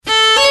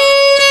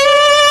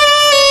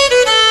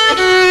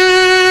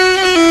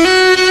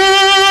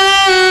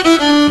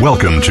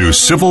Welcome to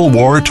Civil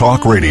War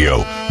Talk Radio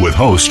with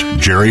host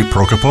Jerry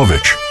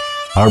Prokopowicz.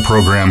 Our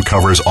program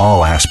covers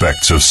all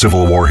aspects of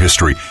Civil War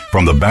history,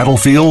 from the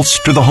battlefields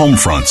to the home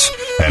fronts,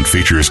 and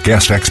features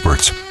guest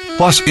experts,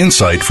 plus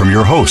insight from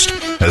your host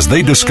as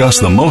they discuss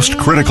the most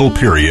critical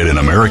period in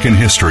American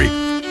history.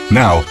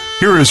 Now,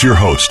 here is your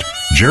host,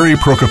 Jerry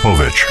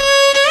Prokopowicz.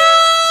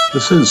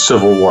 This is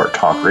Civil War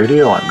Talk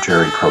Radio. I'm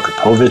Jerry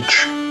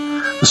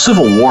Prokopowicz. The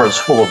Civil War is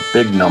full of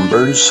big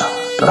numbers,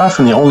 but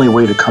often the only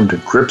way to come to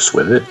grips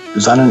with it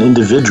is on an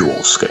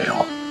individual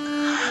scale.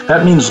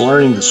 That means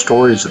learning the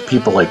stories of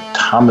people like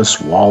Thomas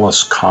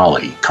Wallace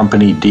Cawley,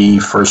 Company D,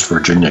 1st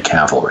Virginia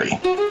Cavalry.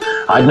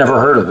 I'd never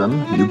heard of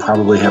him, you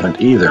probably haven't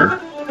either,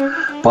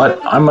 but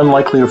I'm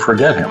unlikely to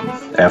forget him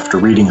after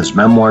reading his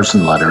memoirs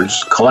and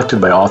letters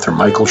collected by author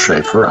Michael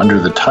Schaefer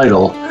under the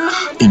title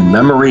In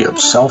Memory of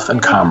Self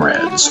and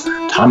Comrades,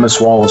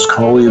 Thomas Wallace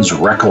Cawley's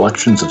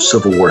Recollections of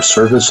Civil War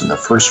Service in the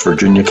 1st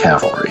Virginia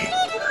Cavalry.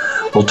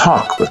 We'll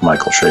talk with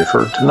Michael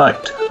Schaefer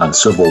tonight on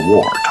Civil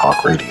War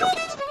Talk Radio.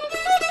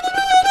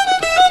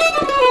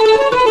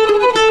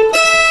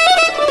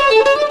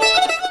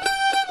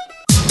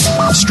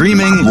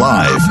 Streaming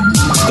live,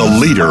 the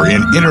leader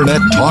in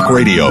Internet Talk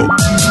Radio,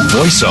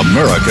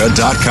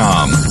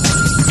 VoiceAmerica.com.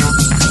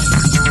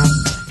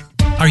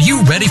 Are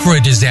you ready for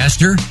a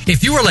disaster?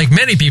 If you are like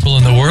many people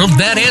in the world,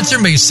 that answer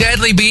may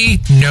sadly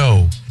be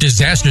no.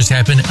 Disasters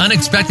happen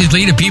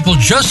unexpectedly to people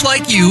just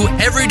like you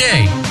every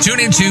day. Tune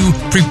into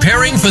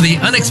Preparing for the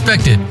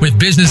Unexpected with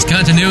business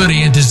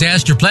continuity and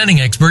disaster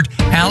planning expert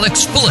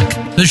Alex Fullick.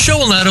 The show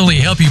will not only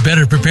help you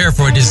better prepare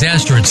for a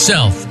disaster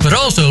itself, but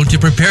also to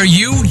prepare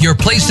you, your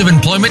place of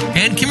employment,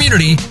 and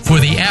community for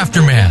the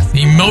aftermath,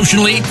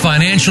 emotionally,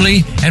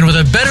 financially, and with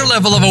a better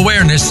level of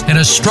awareness and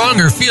a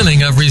stronger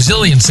feeling of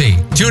resiliency.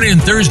 Tune in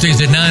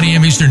Thursdays at 9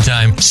 a.m. Eastern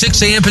Time,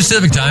 6 a.m.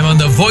 Pacific Time on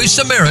the Voice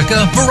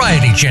America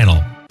Variety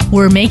Channel.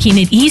 We're making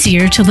it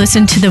easier to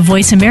listen to the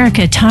Voice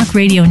America Talk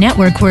Radio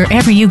Network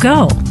wherever you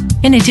go.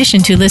 In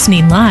addition to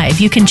listening live,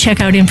 you can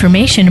check out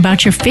information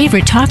about your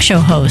favorite talk show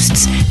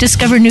hosts,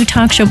 discover new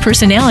talk show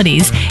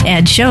personalities,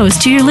 add shows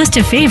to your list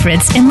of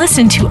favorites, and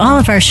listen to all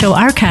of our show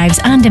archives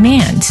on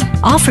demand,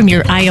 all from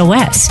your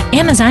iOS,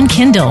 Amazon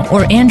Kindle,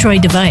 or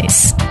Android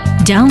device.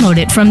 Download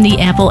it from the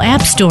Apple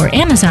App Store,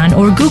 Amazon,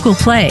 or Google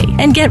Play,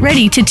 and get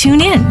ready to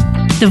tune in.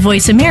 The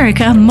Voice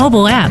America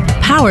mobile app,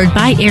 powered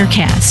by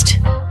Aircast.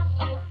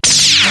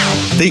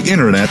 The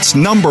Internet's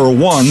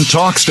 #1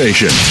 talk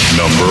station.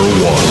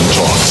 #1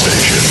 talk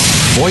station.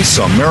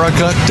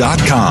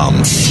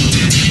 VoiceAmerica.com.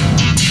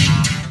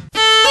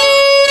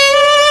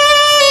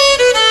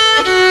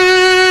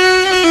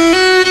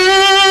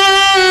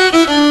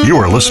 You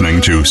are listening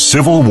to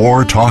Civil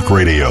War Talk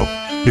Radio.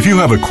 If you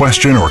have a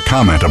question or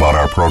comment about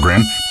our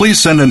program,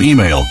 please send an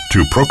email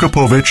to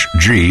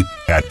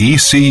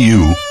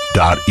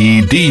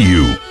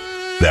prokopowiczg@ecu.edu.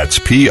 That's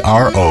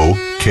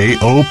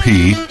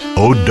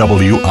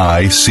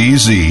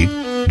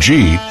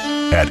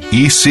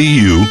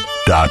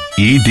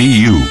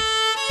PROKOPOWICZG@ecu.edu.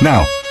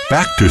 Now,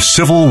 back to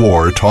Civil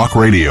War Talk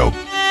Radio.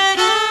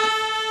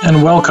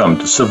 And welcome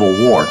to Civil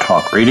War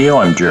Talk Radio.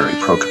 I'm Jerry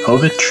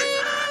Prokopowicz,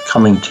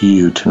 coming to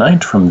you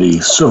tonight from the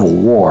Civil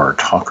War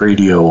Talk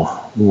Radio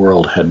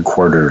World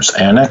Headquarters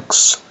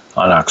Annex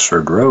on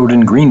Oxford Road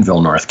in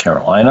Greenville, North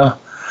Carolina,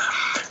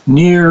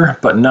 near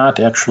but not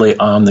actually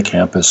on the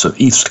campus of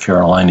East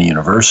Carolina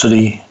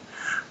University,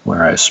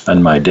 where I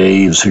spend my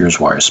days. Here's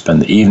where I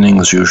spend the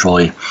evenings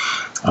usually.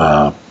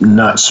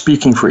 Not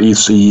speaking for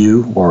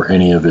ECU or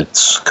any of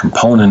its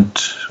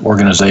component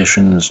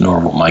organizations, nor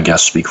will my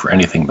guest speak for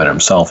anything but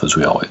himself, as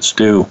we always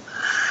do.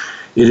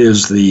 It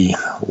is the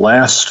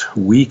last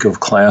week of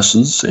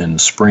classes in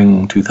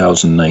spring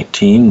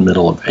 2019,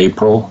 middle of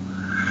April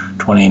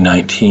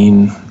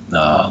 2019.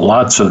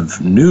 Lots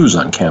of news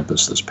on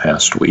campus this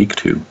past week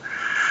to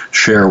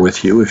share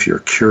with you if you're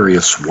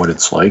curious what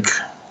it's like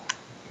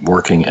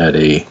working at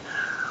a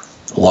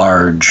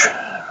large,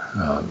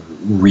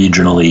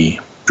 regionally,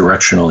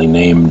 directionally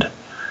named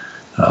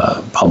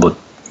public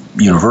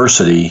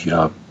university.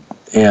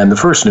 And the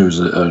first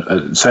news,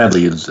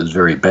 sadly, is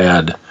very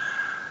bad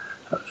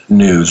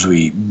news.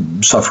 We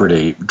suffered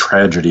a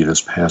tragedy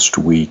this past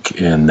week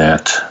in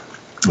that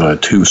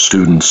 2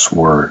 students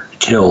were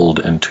killed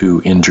and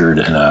 2 injured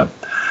in a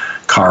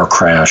car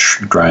crash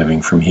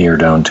driving from here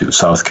down to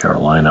South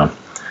Carolina.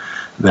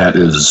 That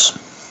is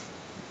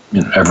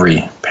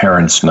every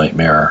parent's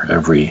nightmare,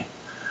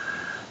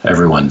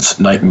 everyone's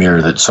nightmare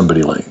that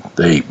somebody like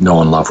they know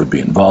and love would be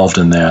involved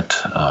in that.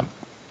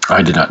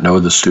 I did not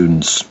know the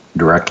students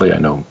directly. I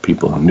know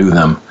people who knew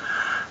them,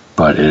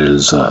 but it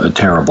is a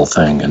terrible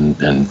thing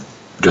and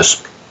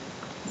just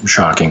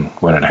shocking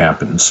when it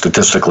happens.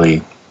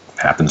 Statistically,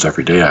 happens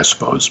every day, I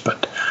suppose,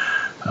 but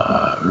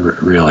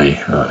really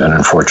an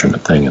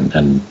unfortunate thing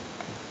and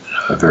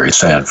very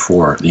sad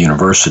for the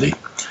university.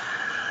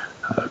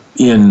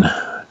 In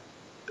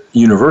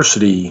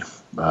university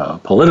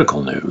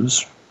political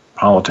news,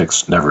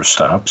 politics never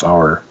stops.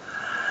 Our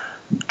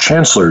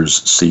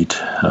chancellor's seat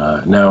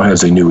now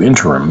has a new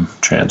interim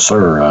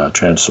chancellor.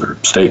 Chancellor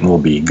Staten will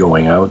be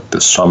going out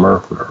this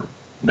summer, or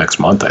next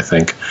month, I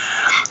think.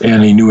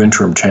 And a new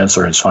interim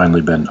chancellor has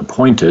finally been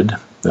appointed.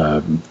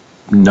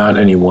 Not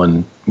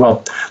anyone,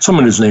 well,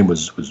 someone whose name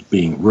was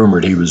being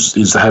rumored. He's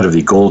the head of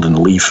the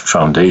Golden Leaf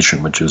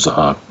Foundation, which is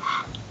a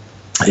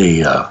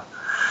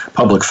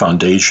public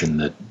foundation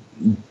that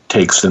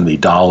takes in the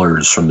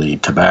dollars from the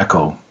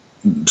tobacco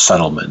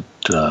settlement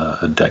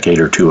a decade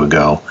or two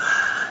ago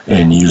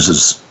and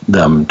uses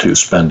them to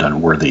spend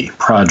on worthy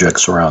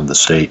projects around the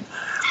state.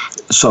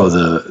 So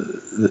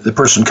the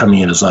person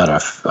coming in is not a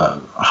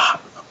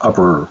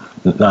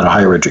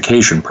higher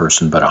education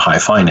person, but a high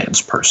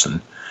finance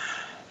person.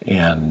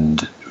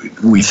 And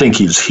we think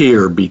he's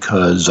here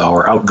because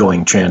our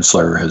outgoing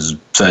chancellor has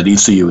said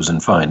ECU is in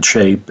fine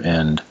shape,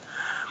 and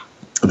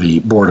the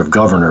Board of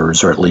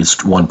Governors, or at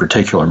least one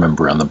particular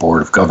member on the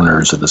Board of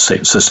Governors of the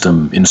state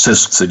system,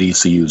 insists that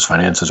ECU's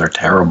finances are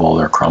terrible,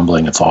 they're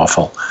crumbling, it's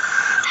awful.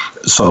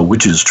 So,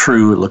 which is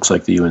true. It looks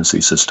like the UNC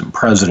system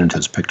president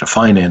has picked a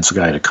finance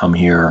guy to come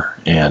here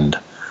and,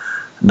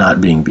 not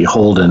being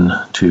beholden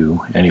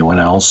to anyone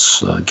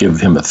else,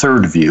 give him a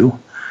third view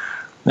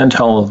and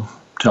tell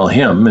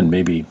him, and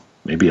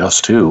maybe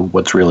us too,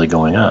 what's really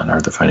going on.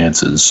 Are the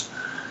finances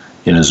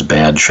in as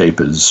bad shape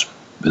as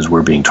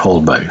we're being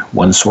told by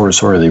one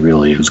source, or are they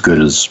really as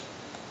good as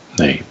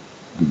they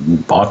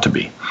ought to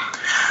be?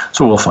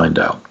 So we'll find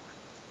out.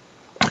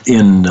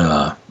 In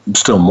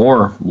still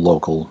more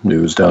local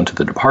news, down to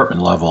the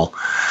department level,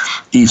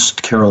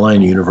 East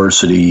Carolina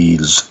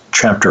University's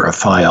chapter of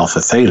Phi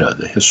Alpha Theta,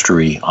 the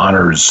history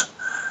honors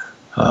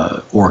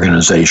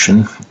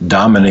organization,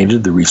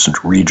 dominated the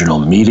recent regional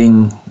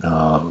meeting.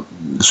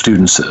 The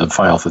students of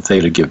Phi Alpha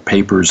Theta give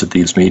papers at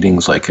these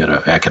meetings, like at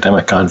an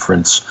academic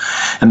conference,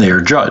 and they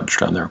are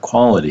judged on their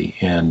quality.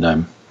 And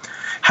I'm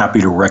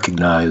happy to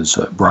recognize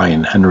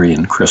Brian Henry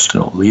and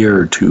Kristen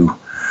O'Lear, two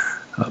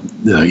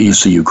the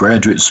ECU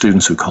graduate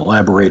students who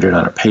collaborated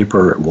on a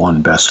paper,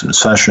 won Best in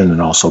Session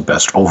and also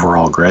Best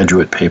Overall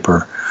Graduate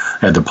Paper.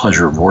 I had the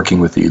pleasure of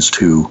working with these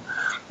two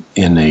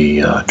in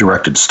a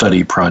directed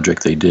study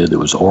project they did that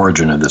was the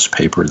origin of this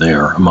paper. They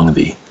are among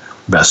the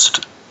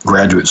best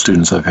graduate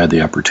students I've had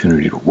the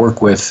opportunity to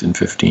work with in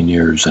 15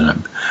 years, and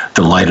I'm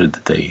delighted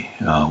that they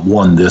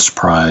won this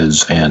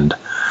prize and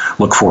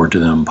look forward to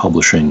them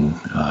publishing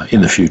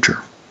in the future.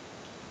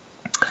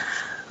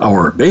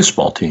 Our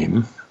baseball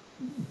team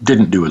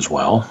didn't do as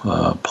well,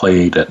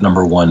 played at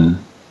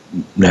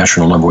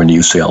national number one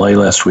UCLA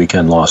last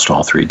weekend, lost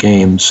all 3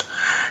 games,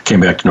 came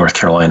back to North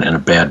Carolina in a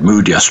bad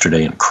mood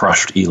yesterday and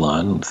crushed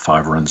Elon with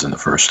 5 runs in the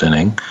first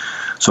inning.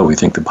 So we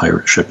think the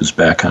pirate ship is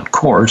back on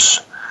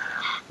course.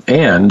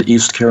 And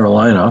East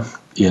Carolina,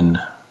 in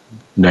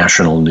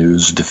national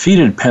news,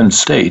 defeated Penn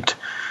State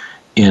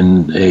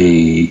in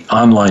a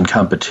online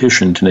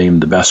competition to name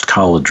the best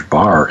college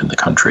bar in the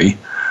country.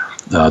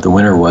 The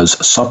winner was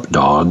Sup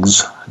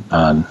Dogs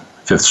on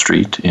 5th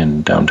Street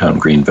in downtown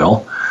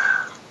Greenville,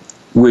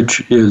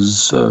 which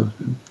is a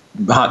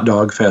hot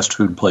dog fast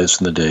food place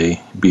in the day,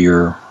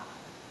 beer,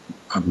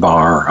 a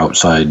bar,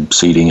 outside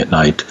seating at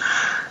night.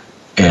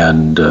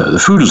 And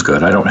the food is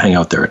good. I don't hang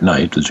out there at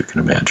night. As you can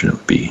imagine, it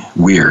would be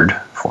weird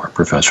for a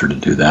professor to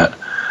do that.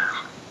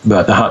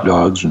 But the hot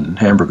dogs and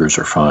hamburgers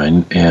are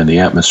fine, and the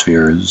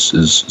atmosphere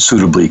is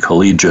suitably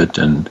collegiate,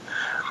 and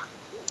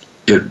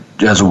it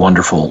has a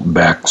wonderful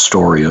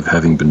backstory of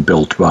having been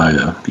built by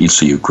a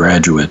ECU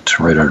graduate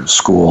right out of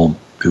school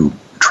who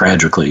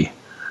tragically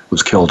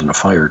was killed in a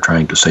fire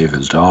trying to save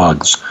his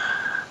dogs.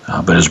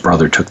 But his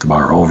brother took the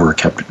bar over,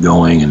 kept it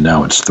going, and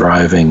now it's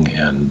thriving,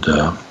 and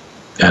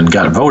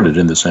got voted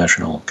in this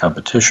national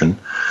competition.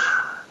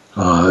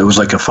 It was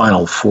like a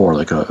Final Four,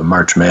 like a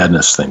March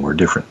Madness thing, where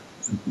different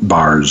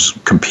bars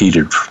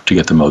competed to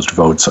get the most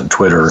votes on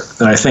Twitter.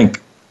 And I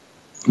think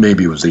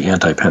maybe it was the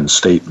anti-Penn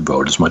State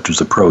vote as much as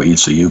the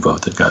pro-ECU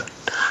vote that got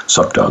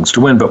Sup Dogs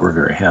to win, but we're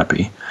very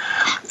happy.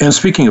 And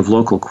speaking of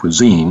local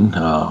cuisine,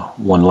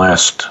 one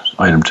last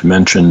item to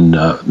mention,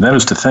 that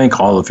is to thank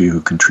all of you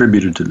who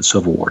contributed to the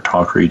Civil War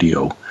Talk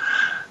Radio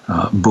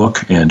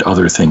book and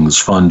other things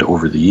fund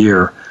over the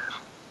year.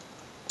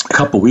 A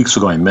couple weeks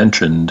ago, I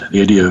mentioned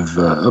the idea of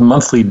a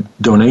monthly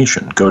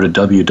donation. Go to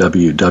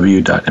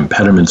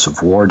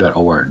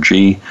www.impedimentsofwar.org,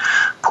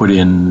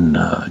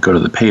 go to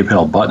the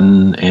PayPal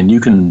button, and you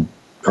can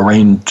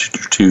arrange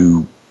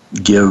to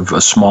give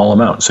a small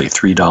amount, say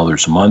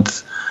 $3 a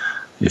month.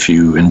 If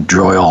you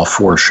enjoy all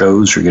 4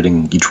 shows, you're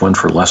getting each one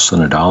for less than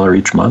 $1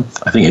 each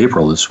month. I think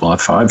April we'll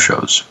have 5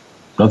 shows,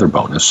 another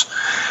bonus.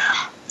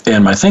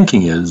 And my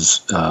thinking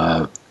is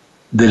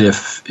that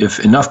if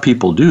enough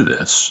people do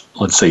this,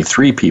 let's say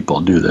 3 people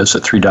do this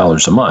at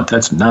 $3 a month,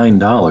 that's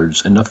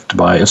 $9, enough to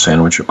buy a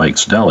sandwich at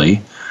Mike's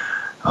Deli.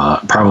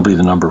 Probably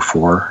the number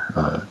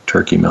 4,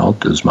 turkey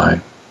melt is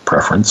my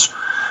preference.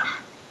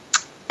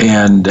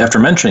 And after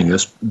mentioning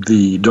this,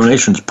 the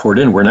donations poured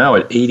in. We're now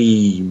at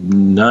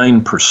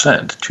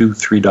 89%, 2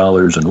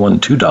 $3 and 1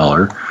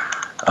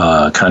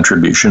 $2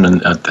 contribution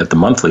at the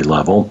monthly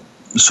level.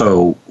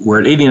 So we're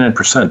at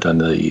 89% on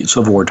the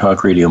Civil War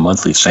Talk Radio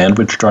monthly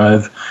sandwich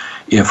drive.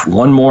 If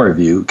one more of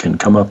you can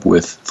come up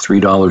with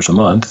 $3 a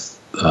month,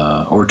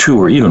 or $2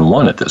 or even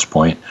 $1 at this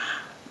point,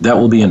 that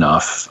will be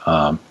enough.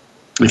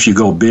 If you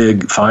go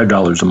big,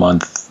 $5 a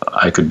month,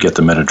 I could get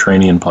the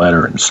Mediterranean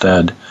platter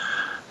instead.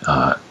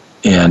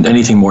 And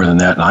anything more than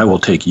that, and I will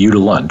take you to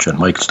lunch at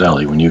Mike's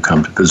Deli when you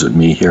come to visit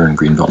me here in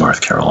Greenville,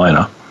 North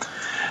Carolina.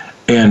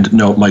 And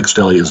no, Mike's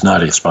Deli is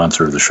not a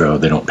sponsor of the show.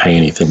 They don't pay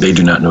anything. They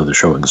do not know the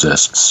show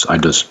exists. I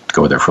just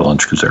go there for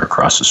lunch because they're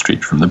across the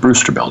street from the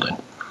Brewster Building.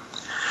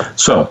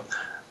 So,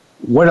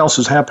 what else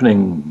is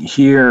happening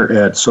here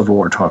at Civil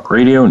War Talk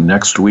Radio?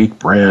 Next week,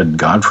 Brad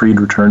Gottfried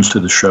returns to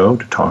the show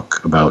to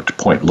talk about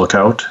Point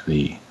Lookout,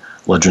 the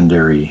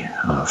legendary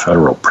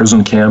federal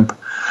prison camp.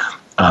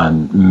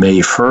 On May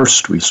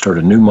 1st, we start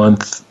a new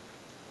month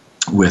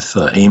with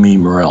Amy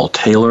Morrell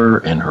Taylor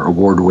and her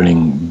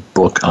award-winning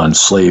book on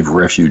slave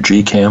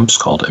refugee camps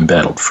called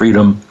Embattled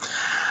Freedom.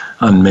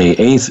 On May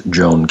 8th,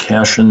 Joan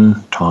Cashin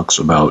talks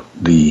about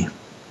the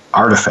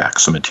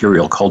artifacts, the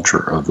material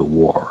culture of the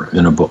war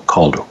in a book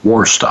called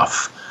War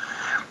Stuff.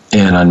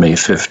 And on May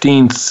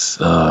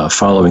 15th,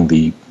 following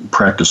the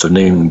practice of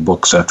naming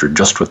books after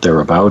just what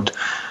they're about,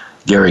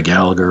 Gary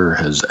Gallagher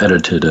has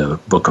edited a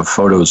book of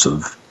photos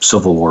of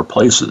Civil War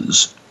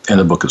places, and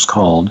the book is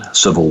called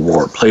Civil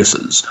War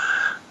Places.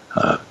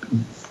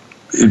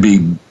 It'd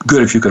be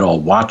good if you could all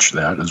watch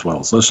that as well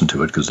as listen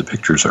to it, because the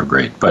pictures are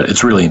great. But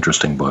it's a really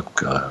interesting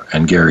book,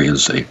 and Gary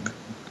is a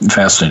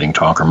fascinating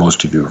talker.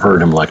 Most of you have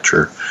heard him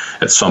lecture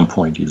at some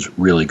point. He's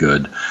really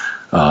good.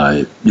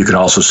 You can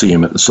also see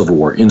him at the Civil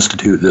War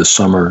Institute this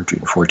summer, June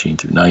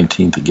 14th through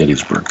 19th at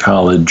Gettysburg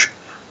College.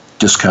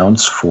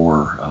 Discounts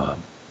for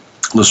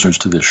listeners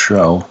to this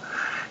show.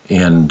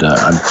 And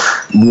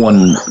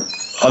one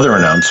other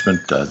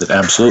announcement that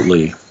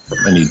absolutely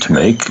I need to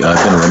make.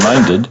 I've been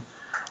reminded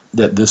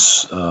that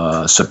this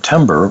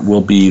September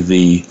will be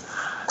the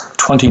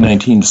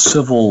 2019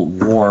 Civil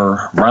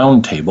War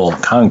Roundtable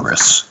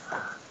Congress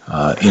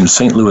in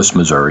St. Louis,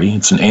 Missouri.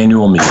 It's an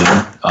annual meeting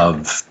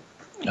of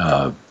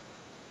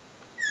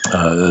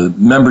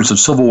members of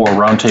Civil War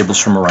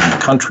roundtables from around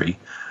the country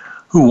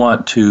who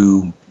want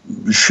to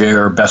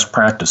share best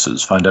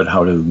practices, find out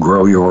how to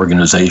grow your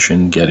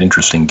organization, get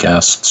interesting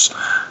guests,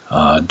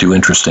 do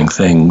interesting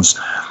things.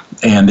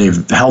 And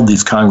they've held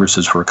these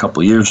congresses for a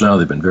couple of years now.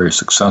 They've been very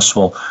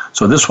successful.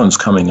 So this one's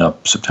coming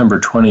up September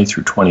 20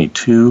 through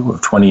 22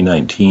 of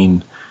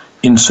 2019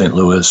 in St.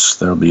 Louis.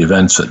 There will be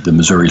events at the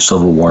Missouri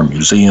Civil War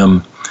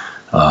Museum,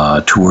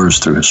 tours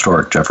through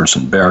historic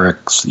Jefferson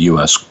Barracks, the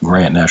U.S.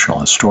 Grant National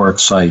Historic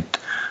Site,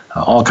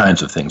 all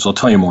kinds of things. I'll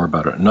tell you more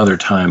about it another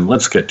time.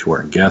 Let's get to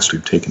our guest.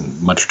 We've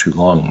taken much too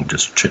long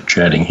just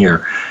chit-chatting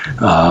here.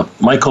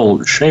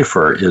 Michael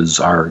Schaefer is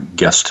our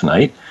guest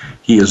tonight.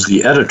 He is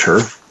the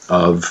editor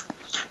of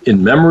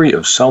In Memory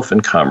of Self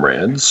and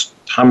Comrades,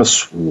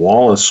 Thomas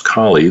Wallace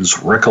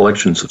Colley's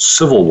Recollections of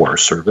Civil War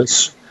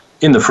Service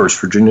in the 1st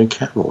Virginia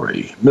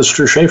Cavalry.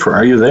 Mr. Schaefer,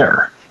 are you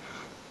there?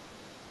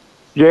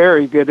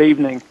 Jerry, good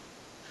evening.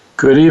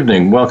 Good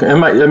evening.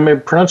 Welcome. Am I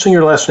pronouncing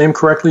your last name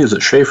correctly? Is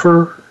it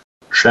Schaefer?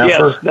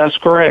 Schaffer? Yes, that's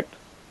correct.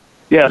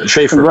 Yes,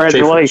 Schaefer.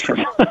 Congratulations.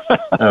 Schaefer.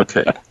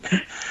 Okay.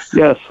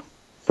 Yes,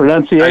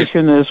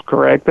 pronunciation is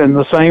correct, and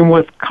the same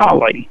with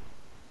Colley.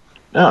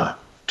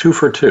 2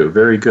 for 2.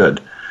 Very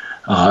good.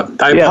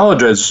 I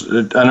apologize.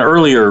 An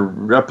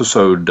earlier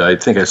episode, I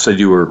think I said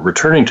you were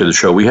returning to the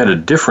show. We had a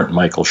different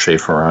Michael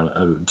Schaefer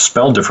on,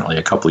 spelled differently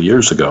a couple of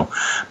years ago.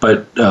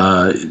 But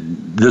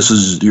this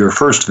is your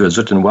first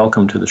visit, and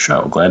welcome to the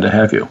show. Glad to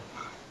have you.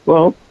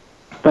 Well,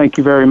 thank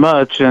you very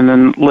much. And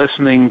in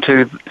listening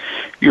to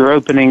your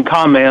opening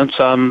comments,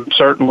 I'm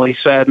certainly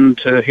saddened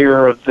to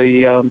hear of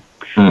the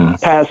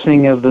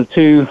passing of the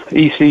 2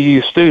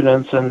 ECU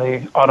students in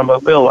the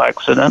automobile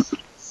accident.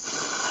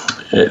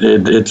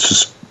 It's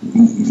just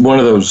one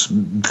of those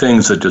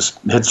things that just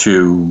hits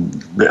you.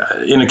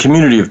 In a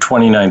community of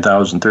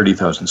 29,000,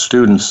 30,000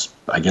 students,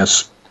 I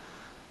guess,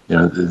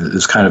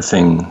 this kind of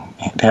thing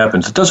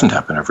happens. It doesn't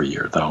happen every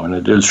year, though, and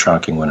it is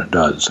shocking when it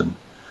does, and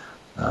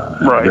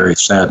right. Very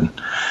saddened.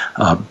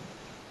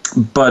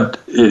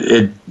 But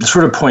it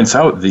sort of points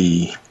out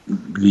the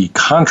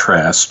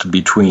contrast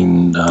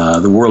between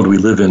the world we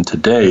live in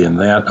today and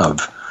that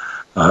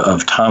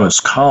of Thomas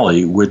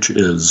Colley, which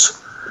is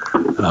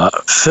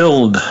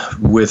filled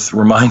with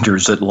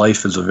reminders that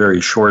life is a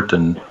very short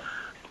and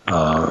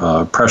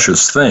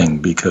precious thing,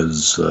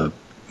 because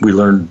we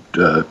learned,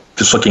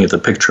 just looking at the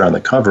picture on the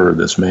cover of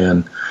this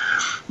man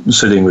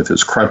sitting with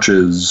his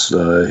crutches,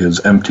 his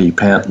empty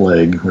pant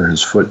leg where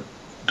his foot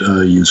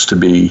used to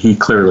be, he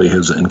clearly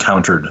has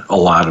encountered a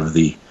lot of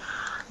the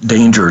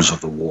dangers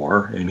of the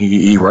war, and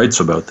he writes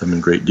about them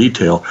in great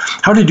detail.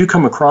 How did you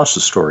come across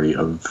the story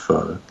of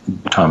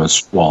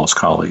Thomas Wallace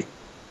Colley?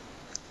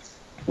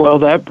 Well,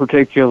 that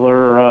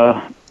particular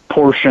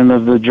portion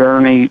of the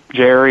journey,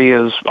 Jerry,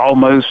 is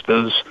almost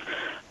as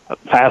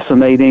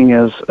fascinating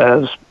as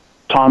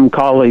Tom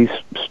Colley's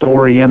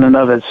story in and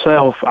of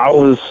itself. I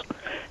was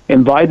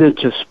invited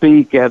to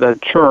speak at a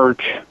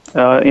church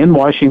in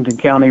Washington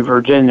County,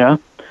 Virginia,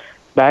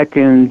 back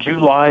in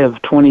July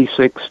of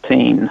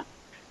 2016.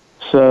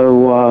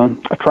 So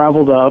I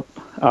traveled up.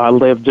 I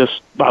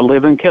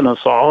live in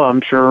Kennesaw.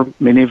 I'm sure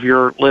many of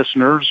your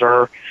listeners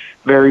are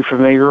very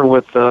familiar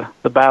with the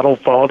battle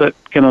fought at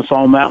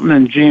Kennesaw Mountain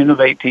in June of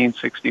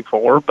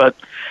 1864. But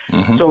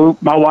so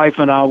my wife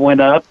and I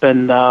went up,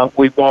 and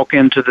we walk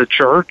into the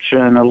church,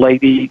 and a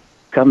lady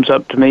comes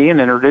up to me and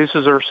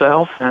introduces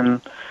herself,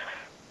 and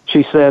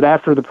she said,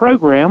 after the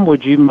program,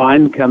 would you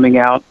mind coming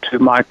out to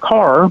my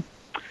car?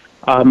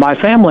 My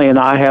family and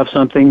I have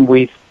something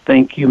we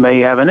think you may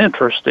have an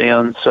interest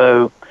in.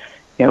 So,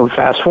 we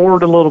fast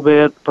forward a little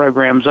bit,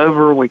 program's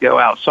over, we go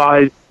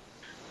outside.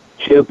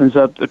 She opens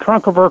up the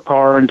trunk of her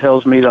car and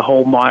tells me to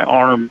hold my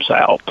arms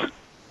out.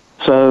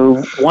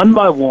 So one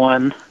by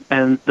one,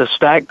 and the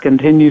stack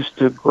continues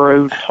to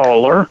grow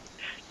taller.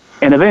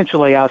 And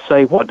eventually I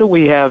say, what do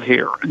we have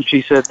here? And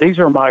she said, these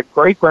are my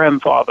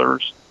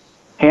great-grandfather's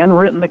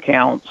handwritten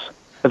accounts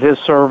of his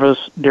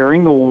service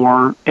during the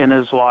war and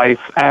his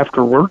life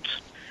afterwards.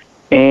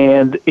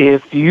 And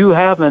if you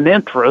have an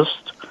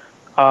interest,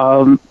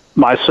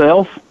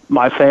 myself,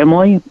 my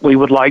family, we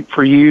would like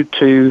for you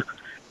to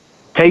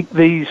take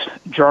these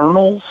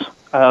journals,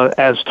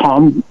 as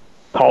Tom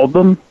called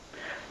them,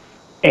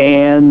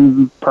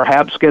 and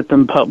perhaps get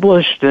them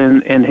published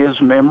in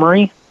his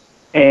memory.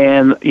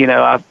 And,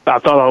 I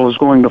thought I was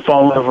going to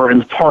fall over in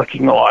the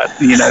parking lot,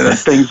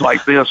 things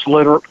like this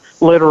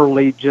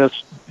literally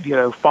just,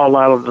 fall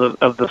out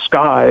of the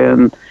sky.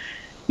 And,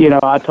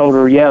 I told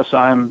her, yes,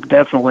 I'm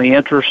definitely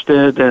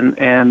interested.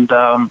 And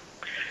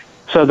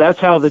so that's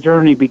how the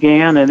journey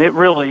began. And it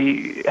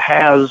really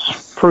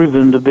has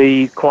proven to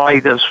be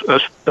quite a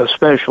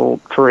special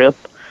trip.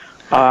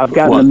 I've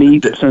gotten to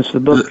meet, since the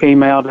book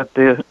came out at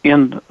the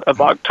end of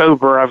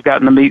October, I've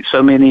gotten to meet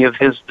so many of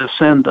his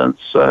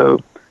descendants. So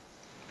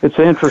it's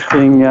an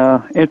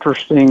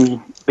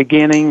interesting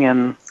beginning,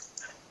 and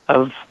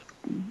of,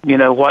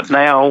 what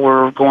now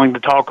we're going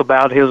to talk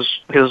about his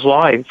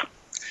life.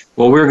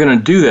 Well, we're going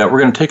to do that.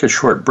 We're going to take a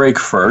short break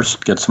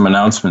first, get some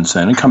announcements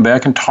in, and come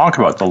back and talk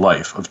about the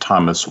life of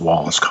Thomas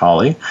Wallace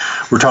Colley.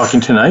 We're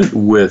talking tonight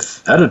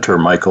with editor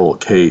Michael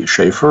K.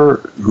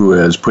 Schaefer, who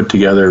has put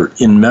together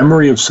In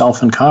Memory of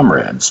Self and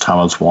Comrades,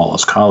 Thomas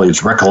Wallace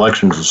Colley's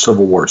recollections of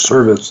Civil War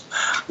service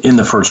in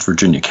the 1st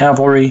Virginia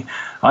Cavalry.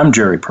 I'm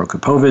Jerry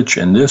Prokopowicz,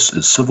 and this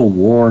is Civil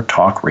War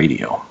Talk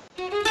Radio.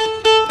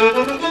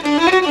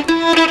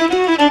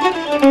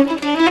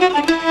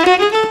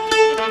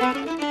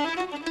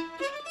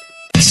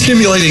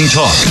 Stimulating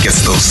talk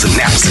gets those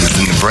synapses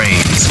in the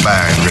brain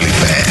firing really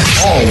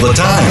fast. All the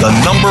time. The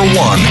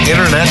 #1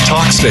 internet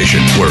talk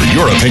station where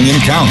your opinion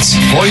counts.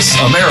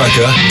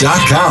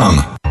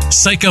 VoiceAmerica.com.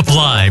 Psych Up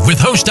Live with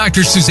host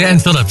Dr. Suzanne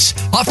Phillips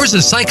offers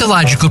a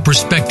psychological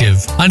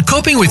perspective on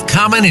coping with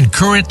common and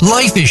current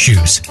life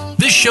issues.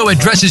 This show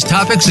addresses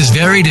topics as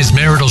varied as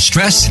marital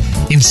stress,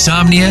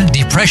 insomnia,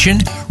 depression,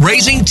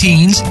 raising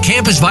teens,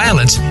 campus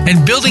violence,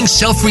 and building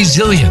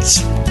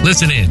self-resilience.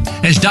 Listen in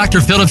as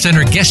Dr. Phillips and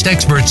her guest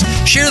experts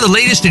share the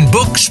latest in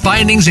books,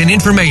 findings, and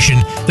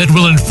information that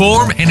will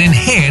inform and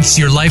enhance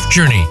your life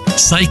journey.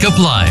 Psych Up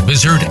Live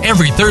is heard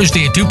every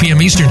Thursday at 2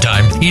 p.m. Eastern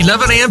Time,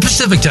 11 a.m.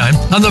 Pacific Time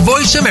on the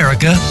Voice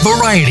America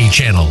Variety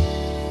Channel.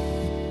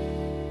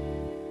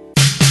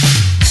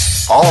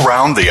 All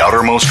round the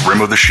outermost rim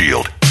of the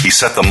shield, he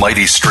set the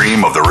mighty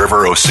stream of the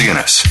river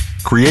Oceanus,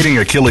 creating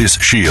Achilles'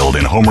 shield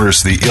in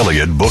Homer's The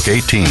Iliad, Book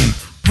 18.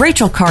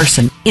 Rachel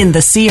Carson, in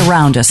The Sea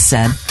Around Us,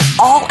 said,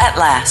 "All at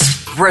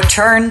last,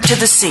 return to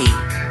the sea,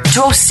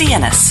 to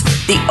Oceanus,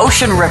 the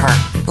ocean river,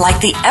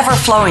 like the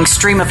ever-flowing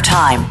stream of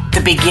time,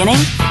 the beginning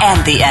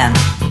and the end."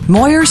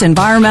 Moyer's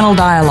Environmental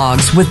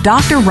Dialogues with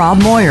Dr.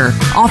 Rob Moyer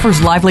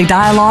offers lively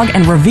dialogue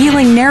and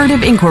revealing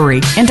narrative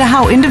inquiry into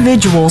how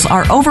individuals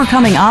are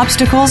overcoming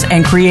obstacles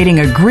and creating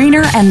a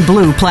greener and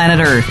blue planet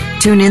Earth.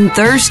 Tune in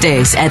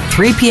Thursdays at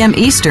 3 p.m.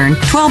 Eastern,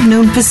 12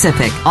 noon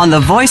Pacific on the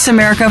Voice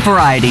America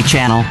Variety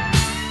Channel.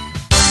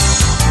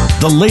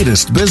 The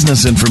latest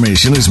business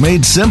information is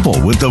made simple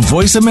with the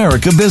Voice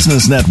America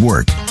Business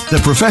Network. The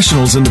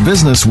professionals in the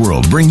business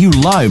world bring you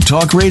live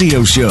talk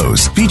radio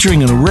shows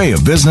featuring an array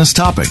of business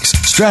topics,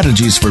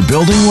 strategies for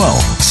building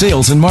wealth,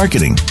 sales and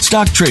marketing,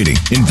 stock trading,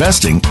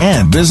 investing,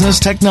 and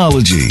business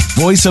technology.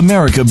 Voice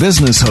America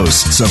Business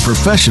hosts are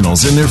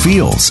professionals in their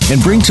fields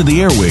and bring to the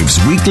airwaves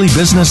weekly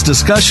business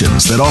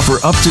discussions that offer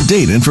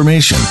up-to-date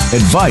information,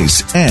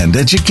 advice, and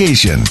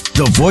education.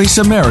 The Voice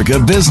America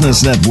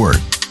Business Network.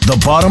 The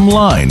bottom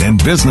line in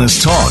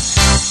business talk.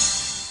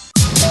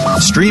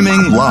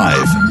 Streaming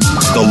live,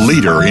 the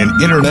leader in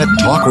Internet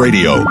talk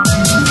radio,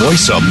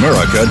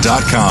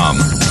 VoiceAmerica.com.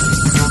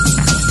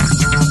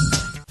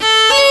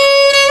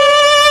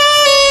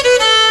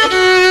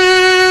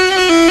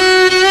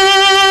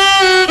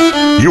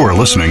 You are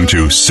listening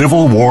to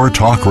Civil War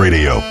Talk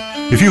Radio.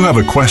 If you have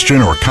a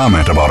question or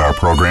comment about our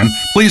program,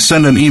 please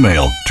send an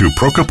email to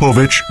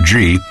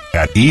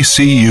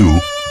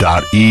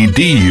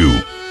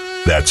prokopowiczg@ecu.edu.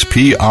 That's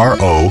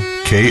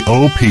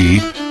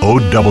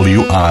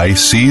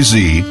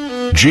PROKOPOWICZG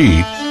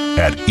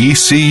at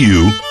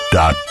ecu.edu.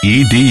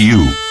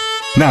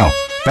 Now,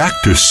 back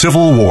to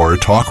Civil War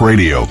Talk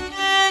Radio.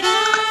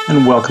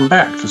 And welcome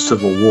back to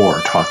Civil War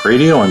Talk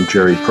Radio. I'm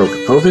Jerry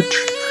Prokopowicz,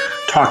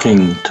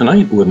 talking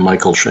tonight with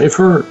Michael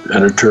Schaefer,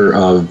 editor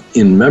of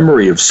In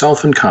Memory of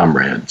Self and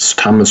Comrades,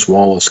 Thomas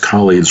Wallace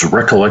Colley's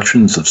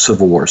Recollections of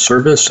Civil War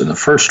Service in the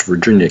 1st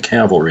Virginia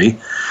Cavalry.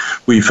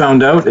 We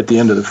found out at the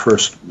end of the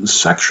first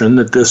section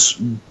that this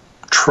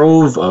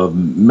trove of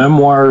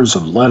memoirs,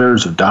 of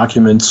letters, of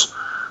documents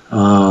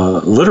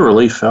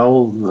literally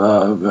fell,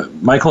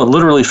 Michael, it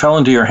literally fell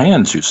into your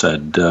hands, you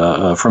said,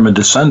 from a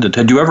descendant.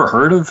 Had you ever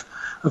heard of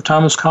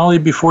Thomas Colley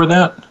before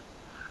that?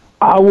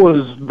 I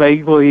was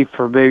vaguely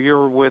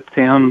familiar with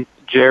him,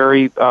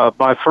 Jerry.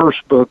 My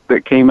first book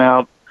that came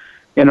out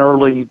in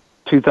early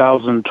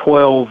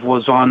 2012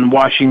 was on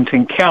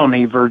Washington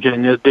County,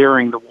 Virginia,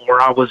 during the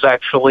war. I was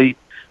actually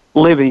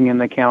living in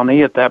the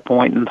county at that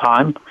point in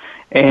time,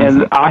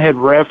 and I had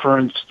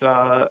referenced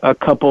a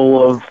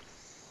couple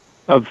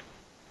of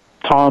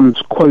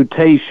Tom's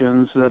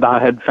quotations that I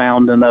had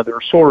found in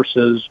other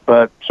sources,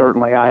 but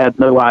certainly I had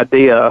no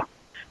idea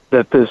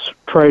that this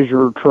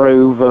treasure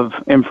trove of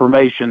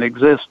information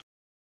exists.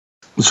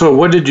 So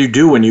what did you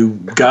do when you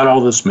got all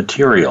this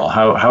material?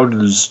 How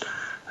does,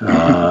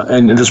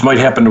 and this might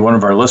happen to one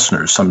of our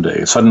listeners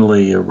someday,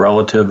 suddenly a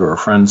relative or a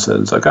friend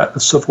says, I got the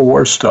Civil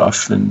War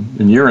stuff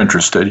and you're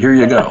interested, here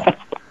you go.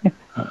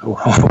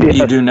 What do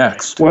you do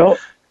next? Well,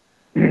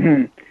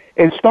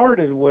 it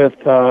started with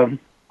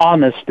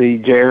honesty,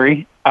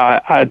 Jerry.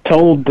 I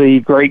told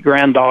the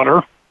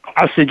great-granddaughter,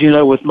 I said,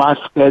 with my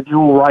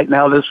schedule right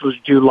now, this was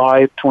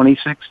July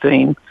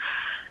 2016.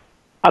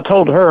 I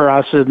told her,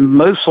 I said,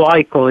 most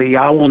likely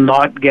I will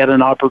not get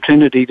an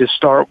opportunity to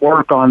start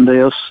work on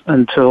this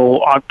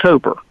until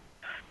October.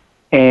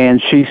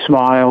 And she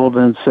smiled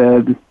and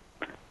said,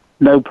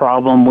 no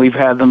problem. We've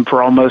had them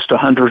for almost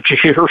 100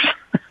 years.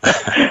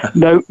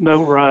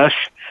 No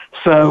rush.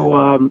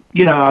 So,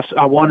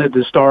 I wanted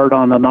to start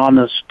on an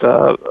honest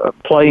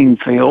playing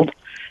field.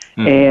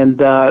 And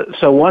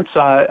so once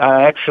I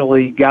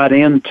actually got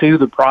into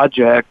the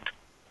project,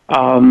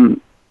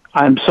 I'm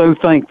so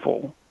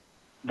thankful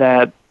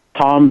that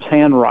Tom's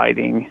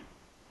handwriting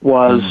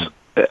was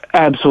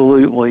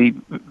absolutely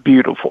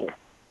beautiful.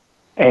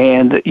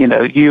 And,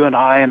 you and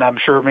I, and I'm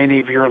sure many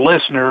of your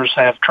listeners,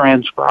 have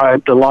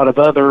transcribed a lot of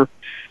other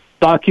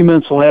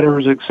documents,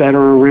 letters, et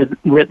cetera,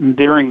 written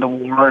during the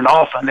war, and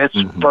often it's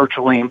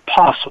virtually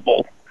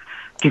impossible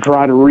to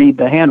try to read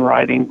the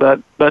handwriting,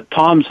 but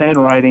Tom's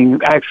handwriting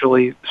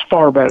actually is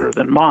far better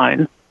than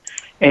mine.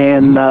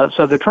 And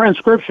so the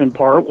transcription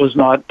part was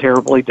not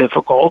terribly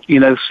difficult.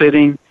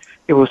 Sitting,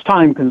 it was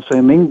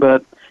time-consuming,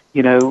 but,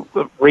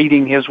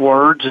 reading his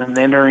words and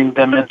entering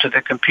them into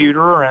the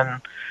computer,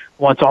 and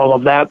once all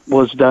of that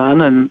was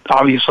done, and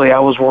obviously I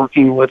was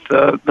working with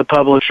the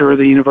publisher of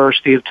the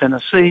University of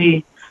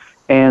Tennessee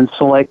and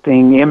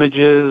selecting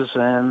images,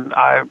 and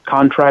I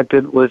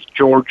contracted with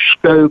George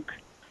Skoke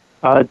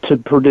to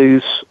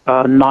produce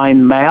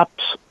 9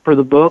 maps for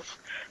the book.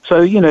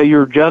 So,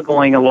 you're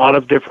juggling a lot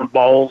of different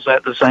balls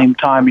at the same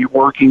time. You're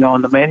working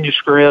on the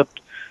manuscript,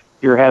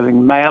 you're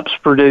having maps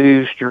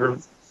produced, you're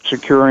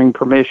securing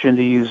permission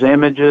to use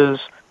images,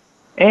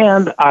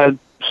 and I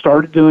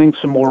started doing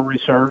some more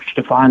research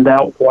to find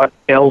out what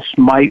else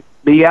might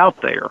be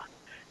out there.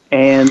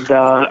 And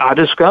I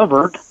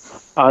discovered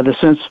that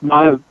since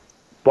my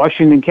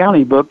Washington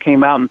County book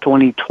came out in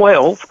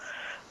 2012,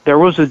 there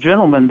was a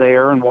gentleman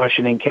there in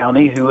Washington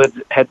County who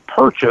had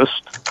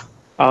purchased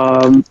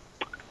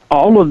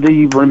all of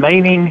the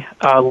remaining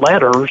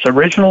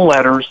original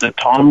letters that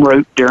Tom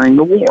wrote during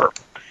the war.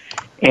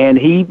 And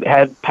he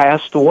had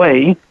passed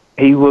away.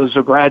 He was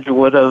a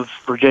graduate of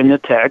Virginia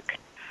Tech,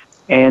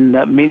 and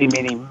many,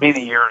 many,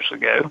 many years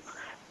ago.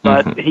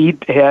 But he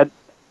had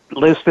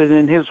listed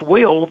in his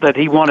will that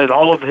he wanted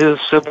all of his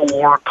Civil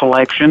War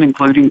collection,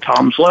 including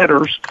Tom's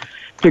letters,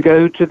 to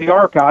go to the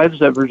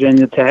archives at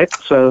Virginia Tech.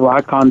 So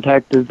I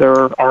contacted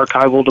their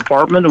archival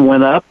department and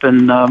went up,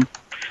 and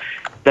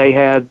they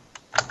had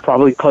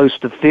probably close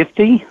to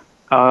 50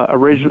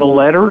 original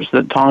letters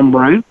that Tom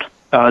wrote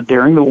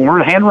during the war.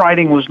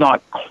 Handwriting was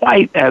not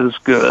quite as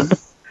good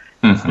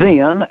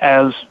then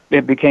as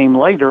it became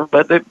later,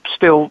 but it's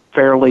still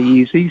fairly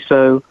easy.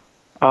 So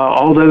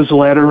all those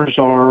letters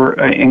are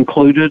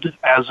included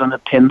as an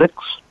appendix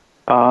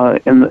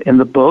in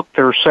the book.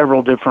 There are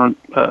several different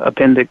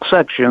appendix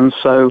sections.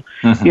 So,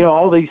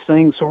 all these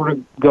things sort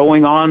of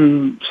going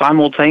on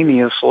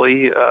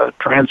simultaneously,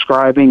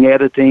 transcribing,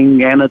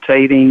 editing,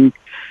 annotating,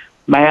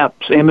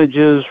 maps,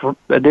 images,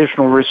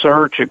 additional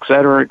research, et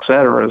cetera, et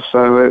cetera.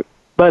 So,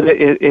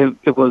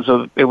 it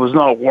was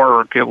not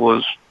work. It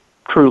was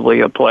truly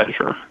a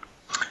pleasure.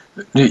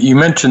 You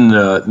mentioned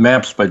the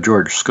maps by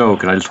George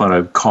Skoke, and I just want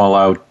to call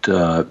out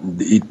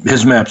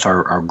his maps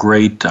are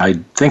great. I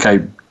think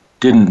I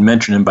didn't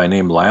mention him by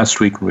name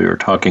last week when we were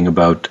talking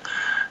about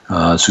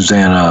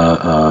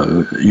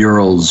Susanna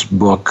Ural's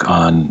book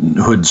on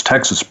Hood's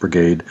Texas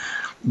Brigade,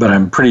 but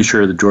I'm pretty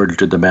sure that George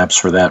did the maps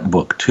for that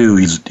book too.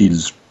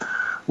 He's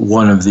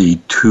one of the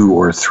 2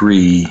 or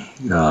 3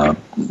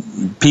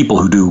 people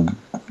who do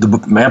the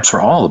maps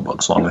for all the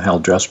books, along with Hal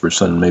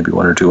Jesperson and maybe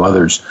 1 or 2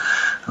 others.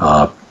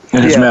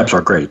 And his maps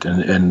are great.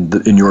 And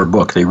in your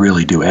book, they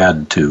really do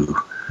add to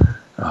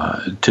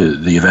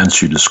the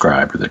events you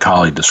describe or that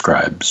Colley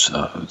describes.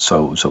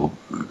 So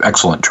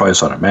excellent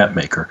choice on a map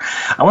maker.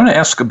 I want to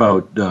ask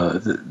about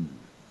the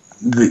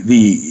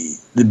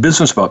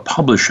business about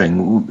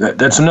publishing.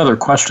 That's another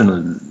question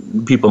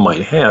that people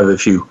might have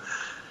if you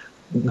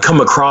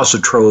come across a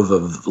trove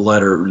of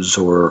letters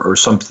or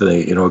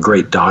something, a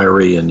great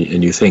diary, and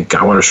you think,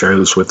 I want to share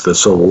this with the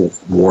Civil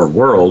War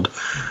world.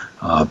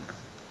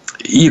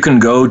 You can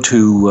go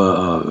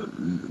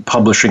to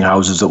publishing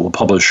houses that will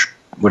publish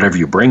whatever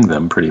you bring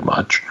them, pretty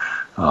much,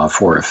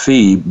 for a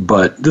fee.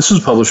 But this is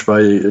published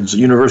by it's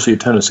University of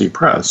Tennessee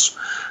Press.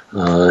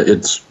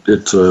 It's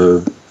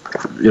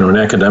an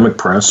academic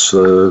press,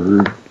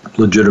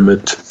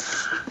 legitimate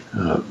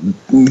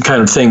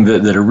kind of thing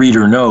that a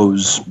reader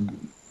knows.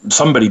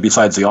 Somebody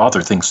besides the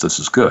author thinks this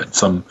is good.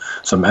 Some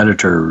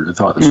editor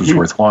thought this was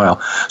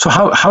worthwhile. So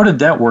how did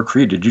that work for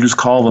you? Did you just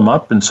call them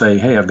up and say,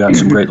 hey, I've got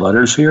some great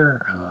letters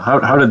here?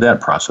 How did that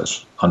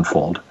process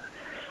unfold?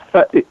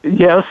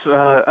 Yes,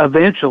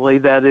 eventually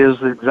that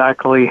is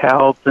exactly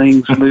how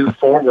things move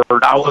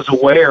forward. I was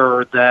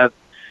aware that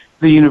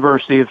the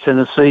University of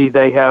Tennessee,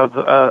 they have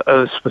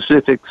a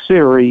specific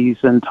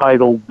series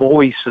entitled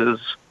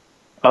Voices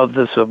of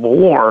the Civil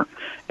War,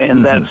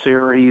 and that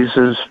series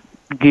is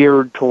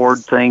geared toward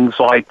things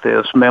like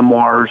this: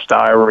 memoirs,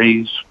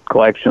 diaries,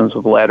 collections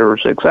of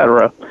letters,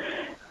 etc.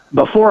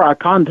 Before I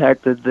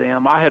contacted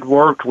them, I had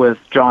worked with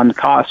John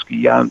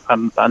Koski.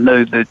 I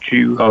know that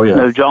you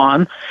know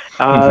John.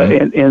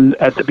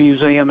 At the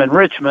museum in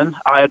Richmond,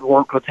 I had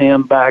worked with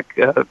him back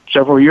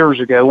several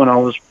years ago when I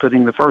was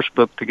putting the first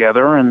book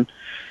together, and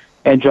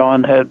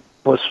John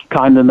was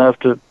kind enough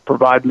to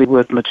provide me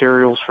with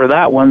materials for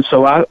that one.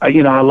 So I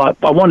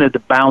wanted to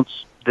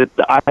bounce the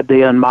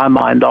idea in my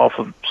mind off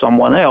of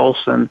someone else,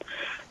 and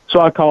so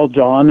I called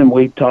John and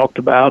we talked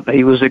about.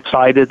 He was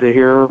excited to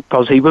hear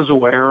because he was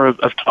aware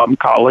of Tom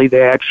Colley.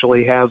 They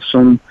actually have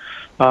some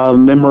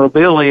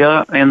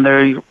memorabilia in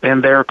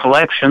their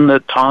collection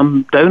that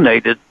Tom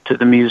donated to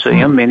the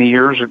museum many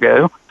years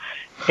ago,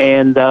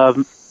 and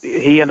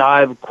he and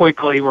I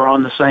quickly were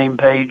on the same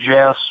page.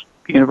 Yes,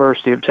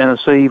 University of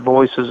Tennessee,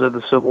 Voices of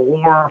the Civil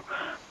War.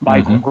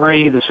 Michael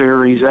Gray, the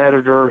series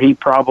editor, he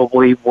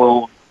probably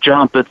will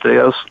jump at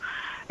this.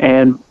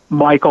 And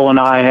Michael and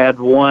I had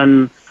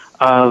one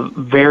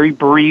very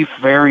brief,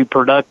 very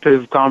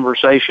productive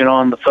conversation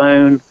on the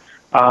phone.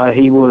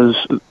 He was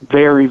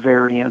very,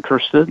 very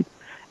interested.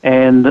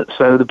 And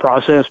so the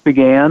process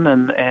began,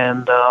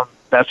 and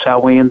that's how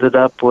we ended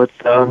up with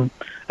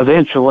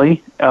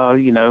eventually,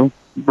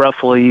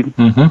 roughly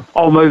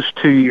almost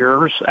 2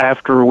 years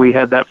after we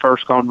had that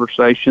first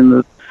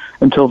conversation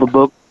until the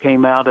book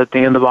came out at the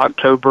end of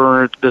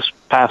October, this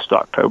past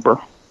October.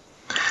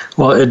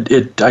 Well,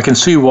 I can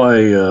see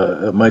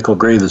why Michael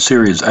Gray, the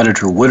series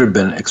editor, would have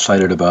been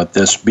excited about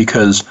this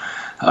because,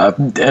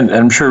 and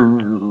I'm sure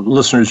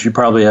listeners, you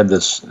probably had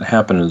this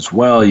happen as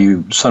well.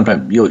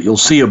 Sometimes you'll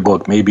see a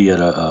book maybe at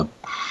a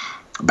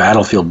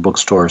Battlefield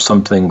bookstore,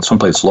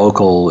 someplace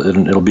local,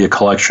 and it'll be a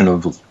collection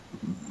of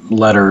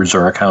letters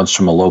or accounts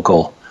from a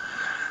local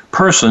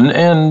person,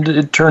 and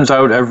it turns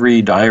out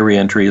every diary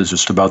entry is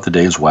just about the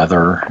day's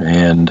weather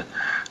and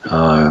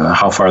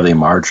how far they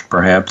marched,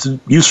 perhaps.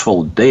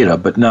 Useful data,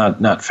 but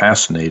not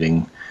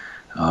fascinating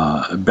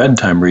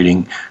bedtime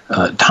reading.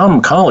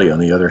 Tom Colley, on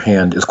the other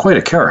hand, is quite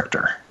a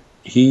character.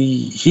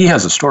 He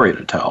has a story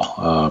to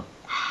tell.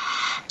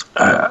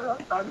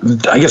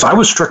 I guess I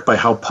was struck by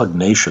how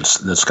pugnacious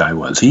this guy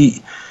was.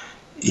 He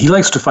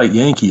likes to fight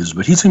Yankees,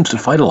 but he seems to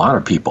fight a lot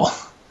of people.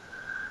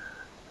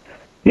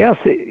 Yes,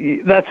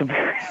 that's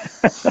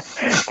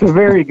a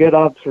very good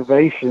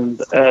observation,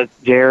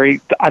 Jerry.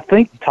 I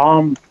think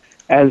Tom,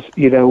 as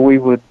you know, we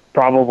would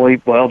probably,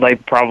 they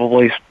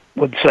probably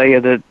would say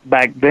it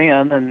back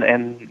then,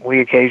 and we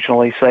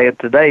occasionally say it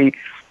today.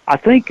 I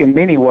think in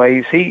many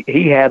ways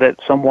he had it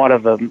somewhat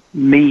of a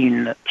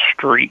mean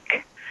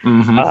streak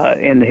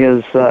in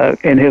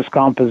his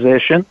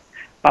composition.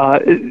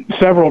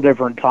 Several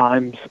different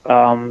times.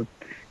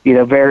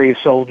 Various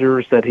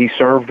soldiers that he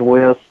served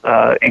with,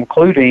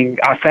 including,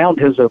 I found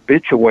his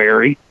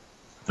obituary,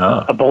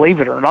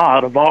 believe it or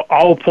not, of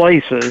all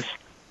places,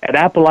 at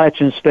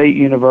Appalachian State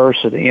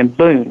University in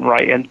Boone,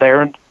 right, and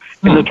there in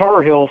the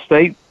Tar Heel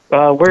State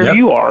where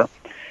you are.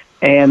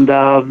 And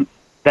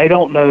they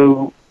don't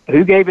know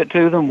who gave it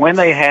to them, when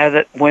they had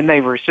it, when they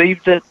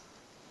received it.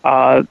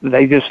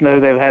 They just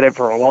know they've had it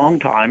for a long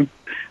time.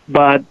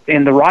 But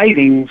in the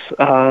writings,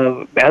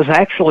 as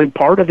actually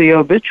part of the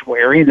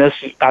obituary, and this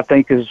I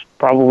think is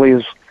probably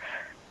as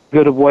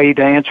good a way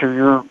to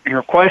answer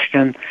your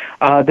question,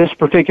 this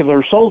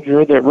particular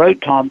soldier that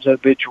wrote Tom's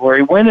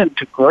obituary went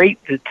into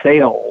great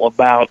detail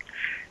about,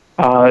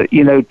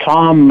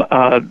 Tom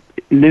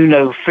knew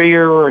no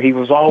fear. He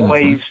was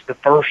always the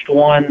first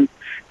one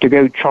to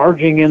go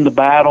charging in the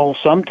battle,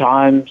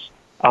 sometimes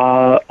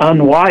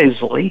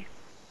unwisely.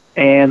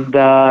 And,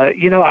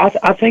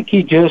 I think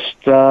he just,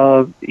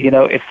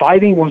 if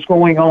fighting was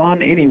going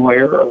on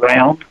anywhere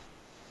around,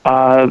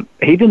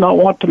 he did not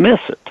want to miss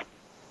it.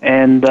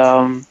 And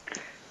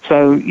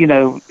so,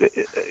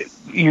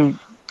 you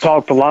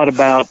talked a lot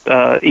about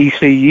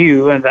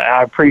ECU, and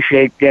I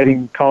appreciate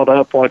getting caught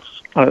up with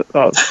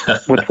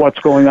what's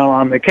going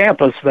on the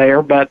campus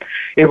there. But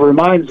it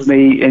reminds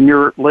me, and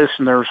your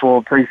listeners will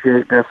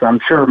appreciate this, I'm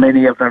sure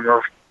many of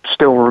them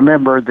still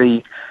remember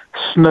the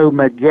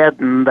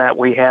Snowmageddon that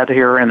we had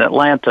here in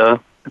Atlanta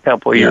a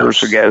couple of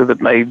years ago that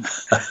made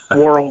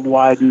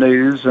worldwide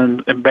news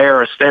and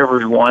embarrassed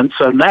everyone.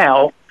 So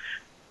now,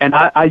 and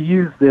I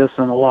use this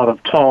in a lot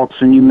of talks,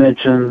 and you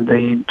mentioned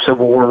the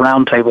Civil War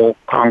Roundtable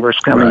Congress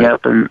coming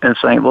up in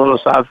St.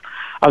 Louis.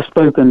 I've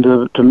spoken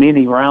to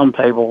many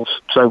roundtables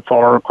so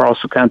far across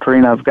the country,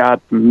 and I've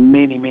got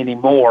many, many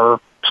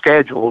more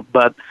scheduled.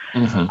 But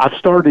I've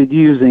started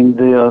using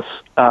this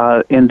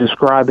in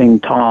describing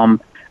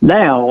Tom.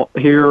 Now,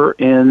 here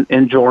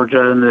in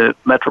Georgia, in the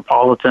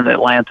metropolitan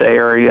Atlanta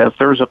area, if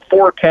there's a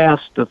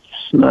forecast of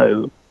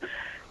snow,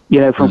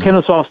 from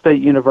Kennesaw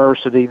State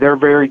University, they're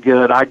very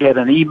good. I get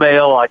an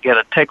email, I get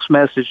a text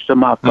message to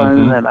my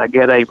phone, and I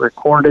get a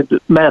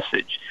recorded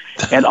message.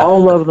 And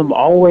all of them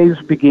always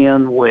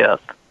begin with,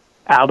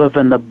 out of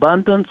an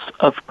abundance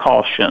of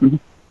caution.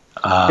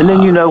 And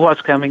then you know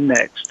what's coming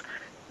next.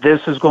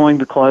 This is going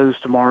to close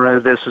tomorrow,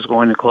 this is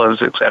going to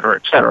close, et cetera,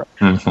 et cetera.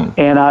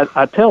 And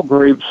I tell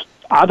groups,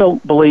 I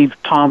don't believe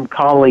Tom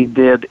Colley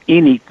did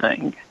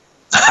anything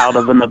out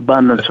of an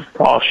abundance of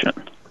caution.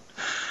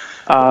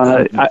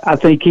 I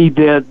think he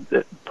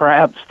did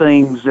perhaps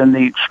things in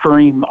the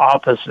extreme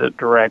opposite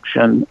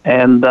direction.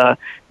 And,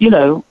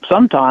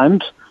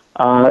 sometimes,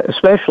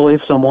 especially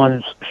if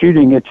someone's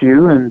shooting at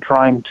you and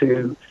trying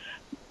to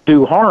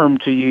do harm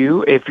to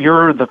you, if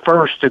you're the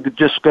first to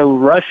just go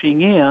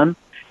rushing in,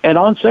 and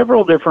on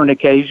several different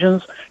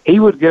occasions, he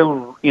would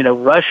go,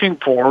 rushing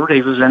forward.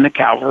 He was in the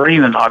cavalry,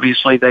 and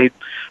obviously they'd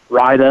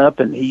ride up,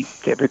 and he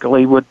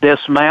typically would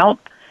dismount,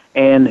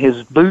 and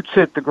his boots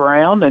hit the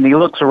ground, and he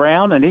looks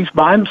around, and he's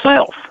by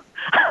himself.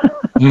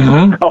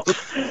 The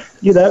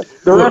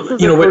rest of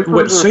the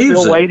what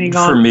saves it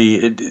for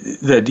me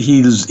that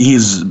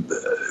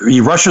he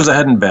rushes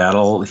ahead in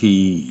battle.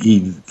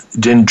 He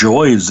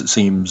enjoys, it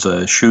seems,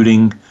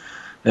 shooting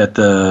at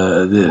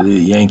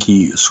the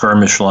Yankee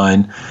skirmish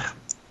line.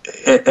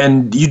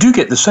 And you do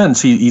get the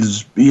sense he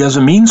has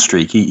a mean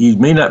streak. He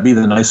may not be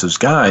the nicest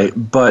guy,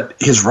 but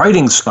his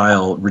writing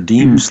style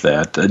redeems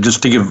that.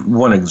 Just to give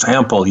one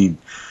example,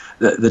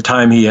 the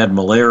time he had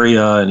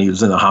malaria and he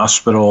was in the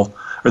hospital,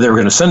 or they were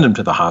going to send him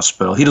to the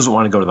hospital. He doesn't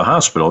want to go to the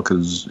hospital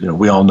because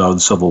we all know the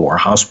Civil War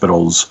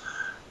hospitals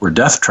were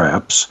death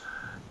traps,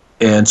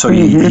 and so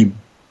he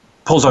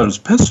pulls out his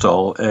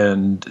pistol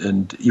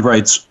and he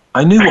writes,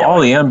 "I knew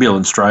all the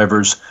ambulance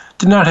drivers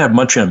did not have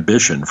much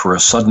ambition for a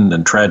sudden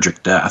and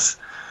tragic death.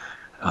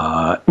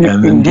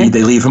 And indeed,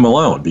 they leave him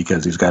alone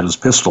because he's got his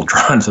pistol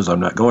drawn and says,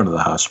 I'm not going to the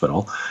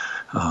hospital.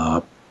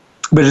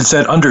 But it's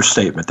that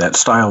understatement, that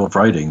style of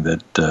writing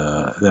that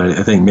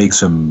I think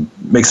makes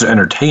it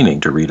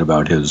entertaining to read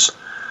about his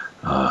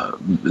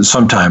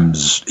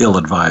sometimes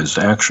ill-advised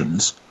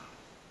actions.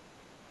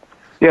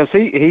 Yes,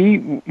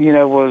 he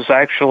was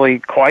actually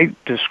quite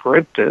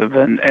descriptive,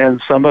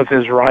 and some of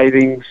his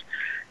writings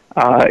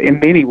in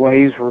many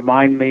ways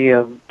remind me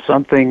of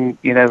something,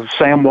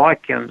 Sam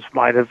Watkins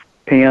might have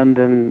penned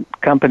in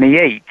Company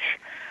H.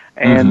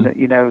 And,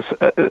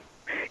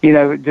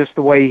 just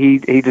the way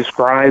he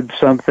describes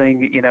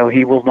something,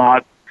 he will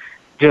not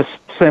just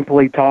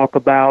simply talk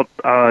about,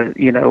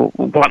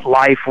 what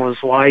life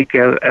was like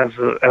as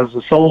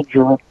a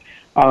soldier.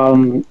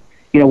 One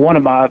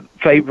of my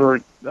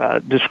favorite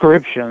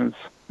descriptions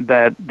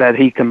that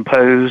he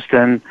composed,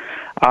 and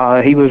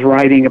he was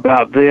writing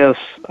about this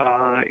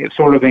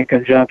sort of in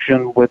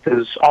conjunction with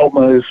his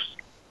almost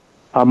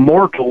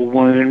mortal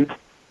wound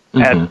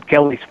at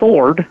Kelly's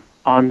Ford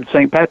on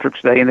St.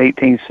 Patrick's Day in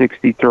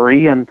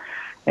 1863. And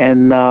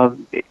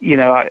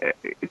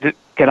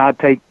can I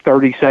take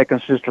 30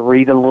 seconds just to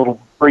read a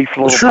brief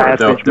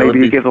passage,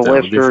 maybe to give the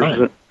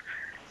listeners?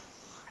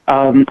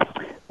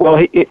 Well,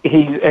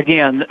 he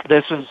again,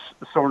 this is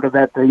sort of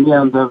at the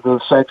end of the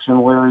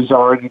section where he's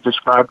already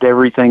described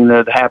everything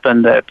that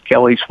happened at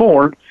Kelly's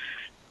Ford.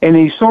 And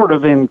he's sort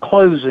of in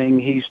closing,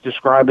 he's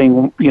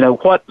describing,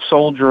 what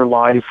soldier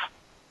life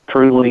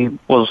truly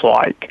was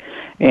like.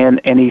 And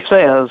he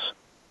says,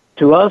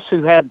 to us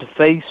who had to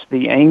face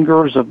the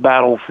angers of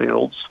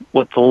battlefields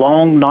with the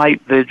long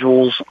night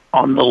vigils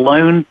on the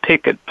lone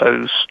picket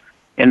posts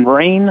in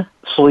rain,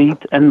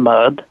 sleet, and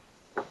mud,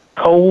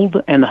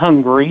 cold and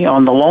hungry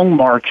on the long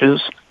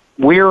marches,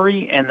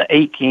 weary and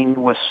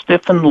aching with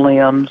stiffened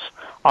limbs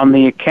on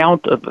the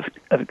account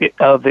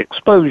of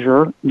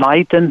exposure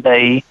night and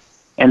day,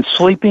 and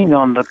sleeping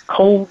on the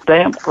cold,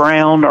 damp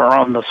ground or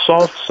on the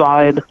soft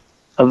side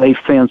of a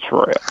fence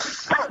rail.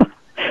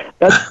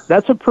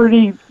 That's a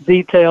pretty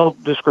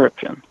detailed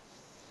description.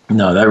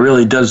 No, that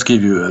really does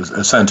give you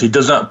a sense. He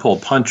does not pull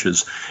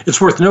punches.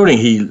 It's worth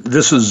noting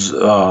this is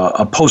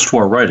a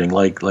post-war writing,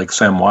 like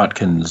Sam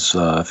Watkins'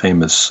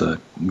 famous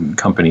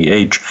Company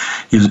H.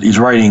 He's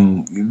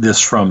writing this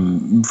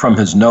from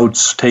his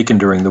notes taken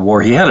during the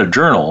war. He had a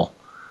journal,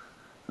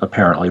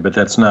 apparently, but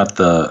that's not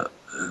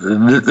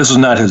this is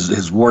not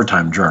his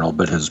wartime journal,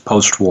 but his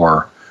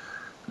post-war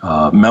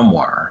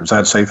memoir. Is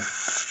that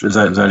safe? Is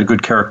that a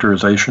good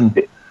characterization?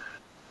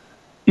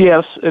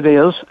 Yes, it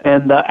is.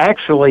 And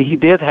actually, he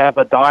did have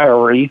a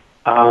diary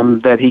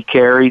that he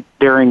carried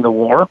during the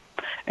war.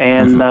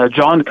 And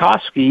John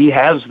Koski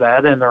has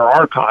that in their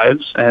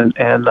archives. And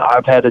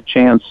I've had a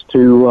chance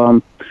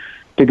to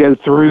go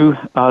through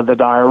the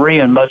diary.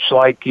 And much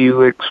like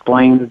you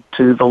explained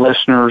to the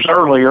listeners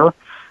earlier,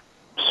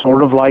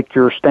 sort of like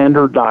your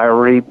standard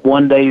diary,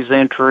 one day's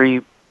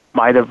entry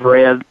might have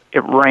read,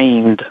 "It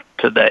rained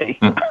today."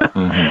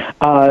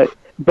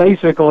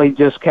 Basically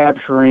just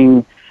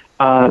capturing...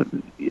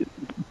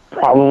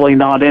 probably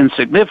not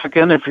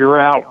insignificant if you're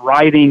out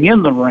riding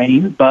in the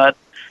rain, but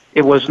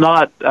it was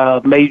not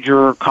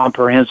major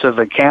comprehensive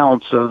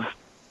accounts of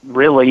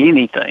really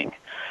anything.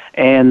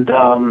 And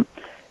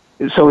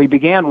so he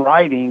began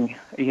writing,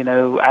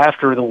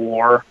 after the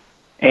war,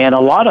 and a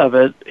lot of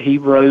it he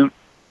wrote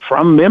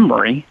from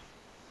memory.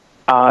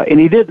 And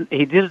he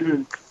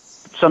didn't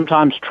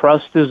sometimes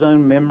trust his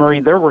own memory.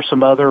 There were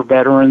some other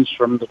veterans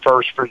from the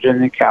 1st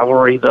Virginia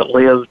Cavalry that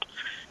lived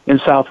in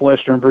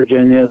southwestern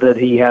Virginia that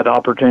he had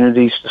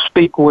opportunities to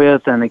speak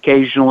with, and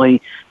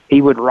occasionally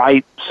he would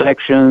write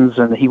sections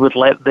and he would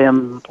let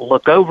them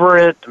look over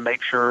it to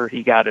make sure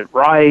he got it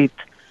right.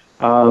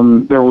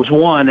 There was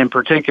one in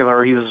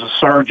particular, he was a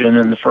sergeant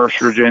in the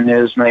 1st Virginia.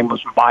 His name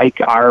was Mike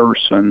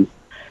Ireson,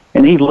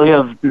 and he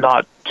lived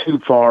not too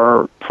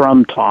far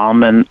from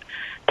Tom, and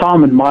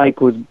Tom and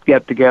Mike would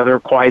get together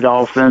quite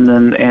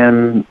often,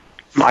 and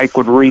Mike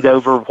would read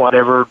over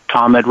whatever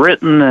Tom had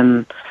written,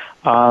 and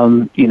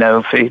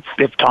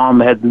if Tom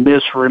had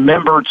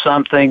misremembered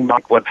something,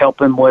 Mike would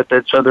help him with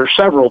it. So there's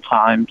several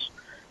times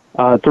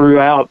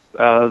throughout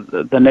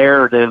the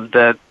narrative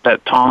that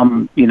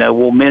Tom,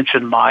 will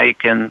mention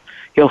Mike, and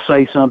he'll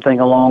say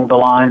something along the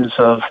lines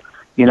of,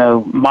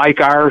 Mike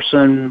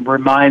Ireson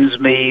reminds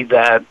me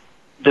that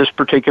this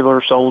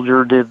particular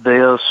soldier did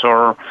this,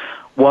 or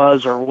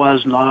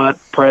was not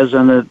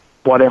present at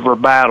whatever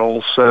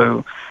battle.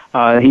 So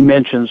he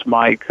mentions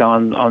Mike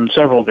on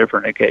several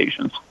different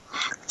occasions.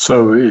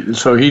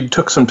 So he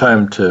took some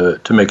time to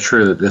make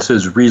sure that this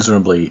is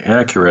reasonably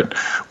accurate.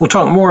 We'll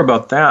talk more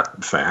about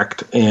that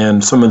fact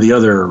and some of the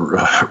other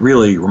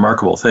really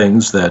remarkable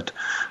things that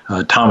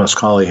Thomas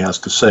Colley has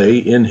to say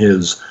in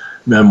his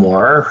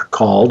memoir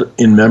called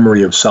In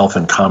Memory of Self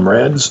and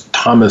Comrades,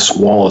 Thomas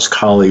Wallace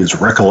Colley's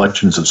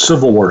Recollections of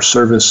Civil War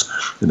Service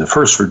in the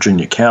 1st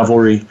Virginia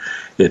Cavalry.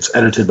 It's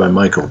edited by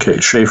Michael K.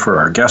 Schaefer,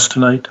 our guest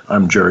tonight.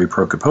 I'm Jerry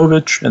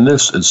Prokopowicz, and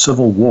this is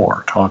Civil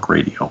War Talk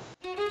Radio.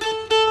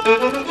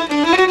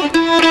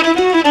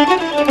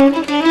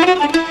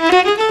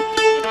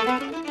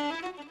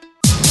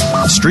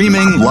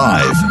 Streaming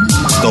live,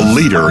 the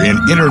leader in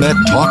Internet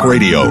talk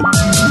radio,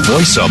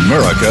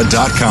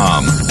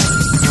 VoiceAmerica.com.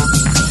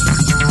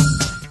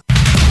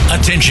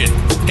 Attention!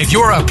 If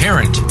you're a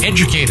parent,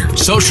 educator,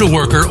 social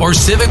worker, or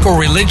civic or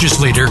religious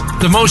leader,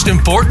 the most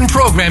important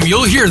program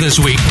you'll hear this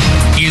week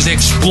is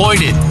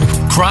Exploited: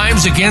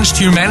 Crimes Against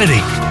Humanity.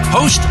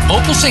 Host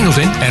Opal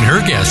Singleton and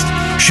her guest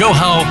show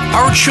how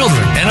our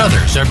children and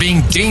others are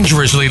being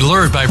dangerously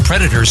lured by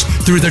predators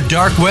through the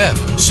dark web,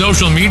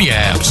 social media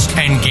apps,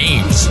 and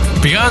games.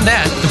 Beyond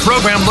that, the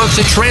program looks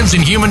at trends in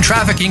human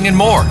trafficking and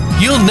more.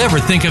 You'll never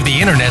think of the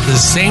internet the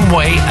same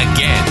way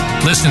again.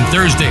 Listen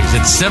Thursdays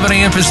at 7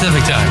 a.m.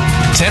 Pacific Time,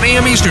 10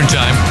 a.m. Eastern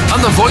Time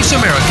on the Voice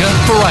America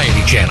Variety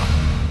Channel.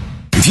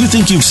 If you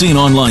think you've seen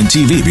online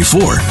TV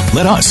before,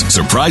 let us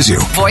surprise you.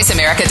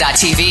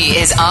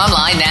 VoiceAmerica.tv is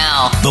online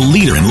now. The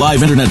leader in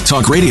live Internet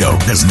talk radio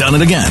has done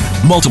it again.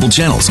 Multiple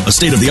channels, a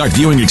state-of-the-art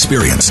viewing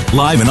experience,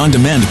 live and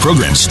on-demand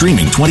programs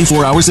streaming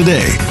 24 hours a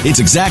day. It's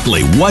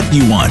exactly what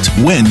you want,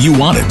 when you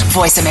want it.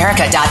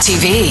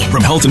 VoiceAmerica.tv.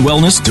 From health and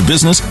wellness to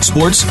business,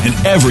 sports, and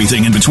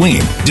everything in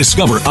between.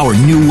 Discover our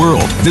new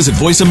world. Visit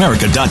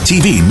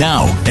VoiceAmerica.tv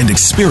now and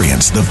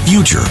experience the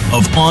future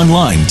of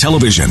online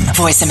television.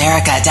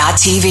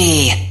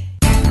 VoiceAmerica.tv.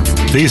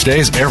 These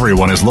days,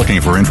 everyone is looking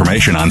for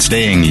information on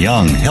staying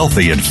young,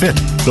 healthy, and fit.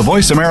 The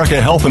Voice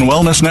America Health and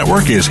Wellness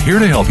Network is here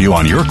to help you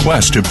on your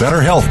quest to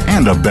better health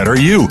and a better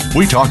you.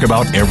 We talk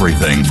about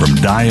everything from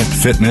diet,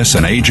 fitness,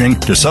 and aging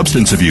to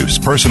substance abuse,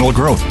 personal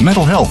growth,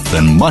 mental health,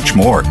 and much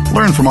more.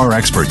 Learn from our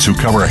experts who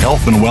cover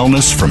health and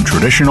wellness from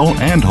traditional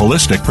and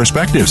holistic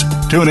perspectives.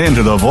 Tune in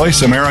to the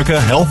Voice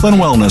America Health and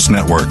Wellness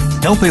Network.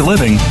 Healthy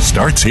living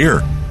starts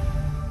here.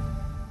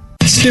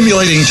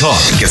 Stimulating talk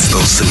gets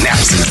those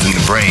synapses in the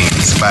brain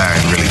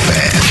firing really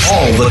fast.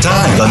 All the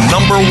time. The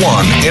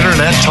 #1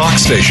 Internet talk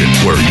station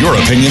where your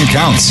opinion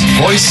counts.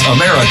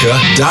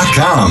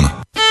 VoiceAmerica.com.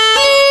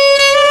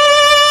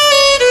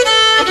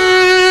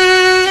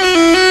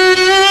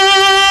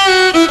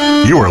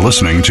 You are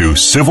listening to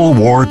Civil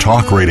War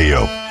Talk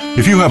Radio.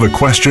 If you have a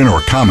question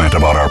or comment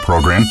about our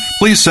program,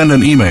 please send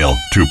an email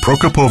to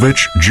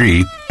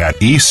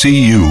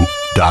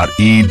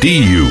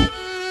prokopovichg@ecu.edu.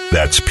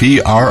 That's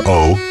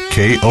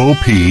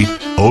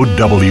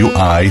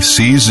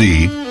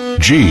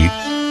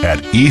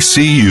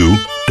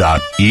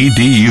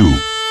PROKOPOWICZG@ecu.edu.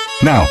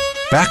 Now,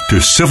 back to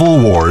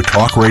Civil War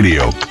Talk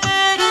Radio.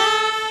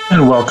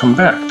 And welcome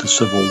back to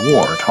Civil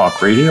War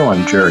Talk Radio.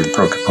 I'm Jerry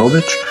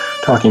Prokopowicz,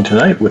 talking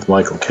tonight with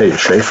Michael K.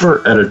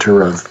 Schaefer,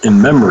 editor of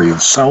In Memory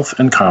of South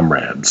and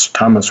Comrades,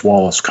 Thomas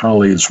Wallace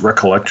Cawley's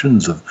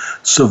Recollections of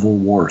Civil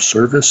War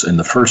Service in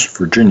the 1st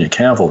Virginia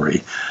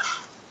Cavalry.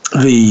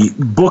 The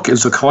book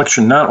is a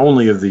collection not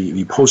only of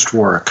the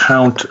post-war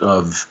account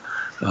of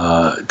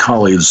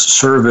Cawley's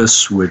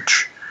service,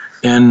 which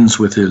ends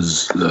with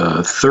his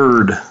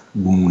third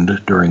wound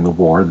during the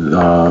war,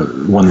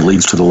 one that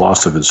leads to the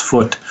loss of his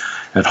foot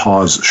at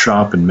Hawes'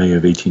 shop in May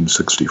of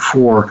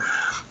 1864.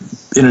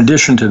 In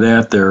addition to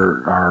that,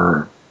 there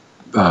are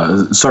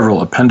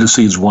several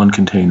appendices. One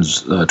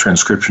contains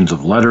transcriptions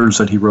of letters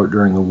that he wrote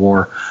during the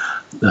war,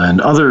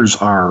 and others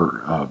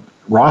are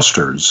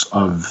rosters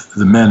of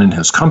the men in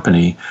his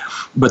company,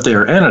 but they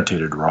are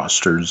annotated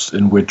rosters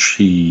in which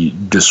he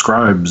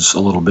describes a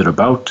little bit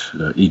about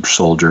each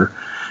soldier.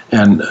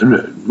 And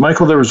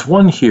Michael, there was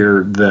one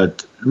here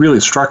that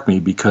really struck me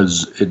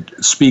because it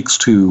speaks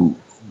to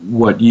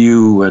what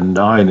you and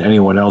I and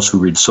anyone else who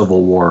reads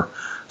Civil War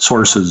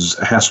sources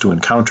has to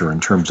encounter in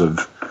terms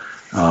of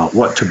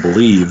what to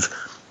believe.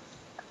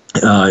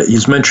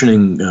 He's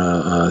mentioning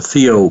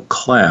Theo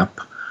Clapp,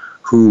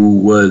 who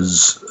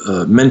was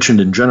mentioned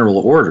in general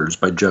orders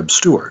by Jeb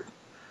Stuart.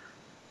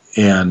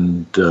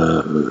 And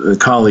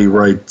Cawley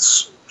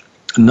writes,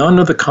 "None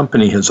of the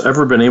company has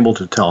ever been able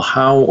to tell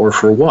how or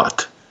for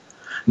what.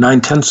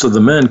 9/10 of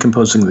the men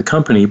composing the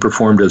company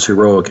performed as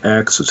heroic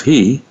acts as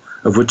he,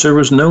 of which there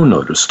was no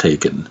notice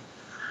taken.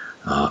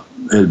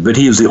 But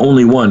he is the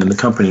only one in the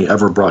company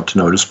ever brought to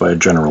notice by a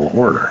general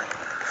order."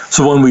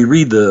 So when we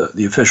read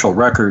the official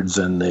records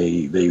and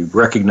they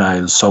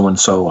recognize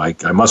so-and-so, I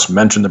must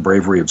mention the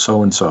bravery of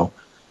so-and-so,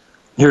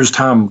 here's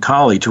Tom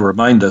Cawley to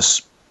remind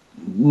us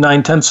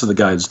 9/10 of the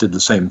guys did the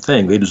same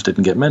thing. They just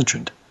didn't get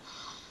mentioned.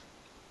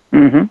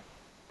 Mm-hmm.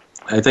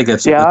 I think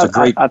that's a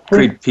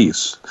great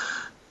piece.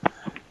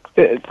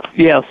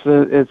 Yes,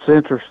 it's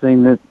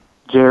interesting that,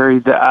 Jerry,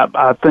 that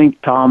I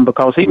think, Tom,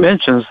 because he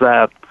mentions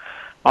that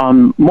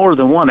on more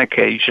than one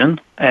occasion,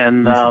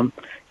 and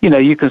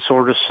you can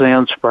sort of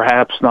sense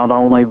perhaps not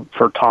only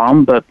for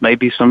Tom, but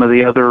maybe some of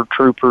the other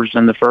troopers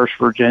in the 1st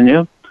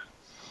Virginia,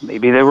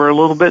 maybe they were a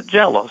little bit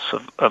jealous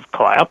of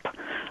Clapp.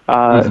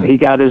 He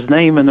got his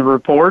name in the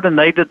report, and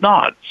they did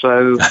not.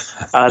 So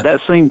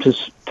that seemed to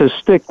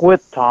stick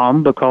with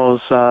Tom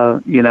because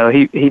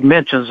he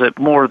mentions it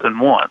more than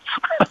once.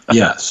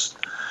 Yes.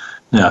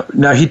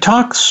 Now he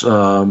talks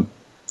a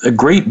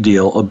great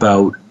deal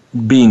about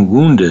being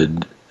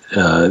wounded.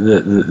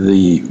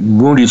 The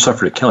wound he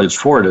suffered at Kelly's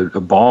Ford,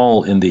 a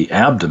ball in the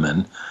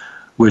abdomen,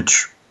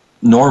 which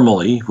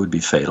normally would be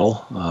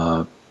fatal.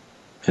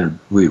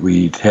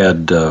 We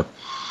had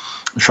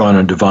Sean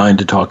and Devine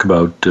to talk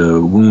about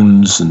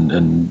wounds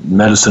and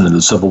medicine in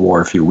the Civil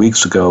War a few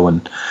weeks ago,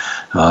 and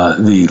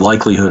the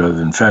likelihood of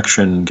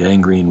infection,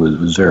 gangrene,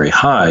 was very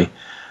high.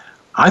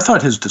 I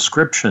thought his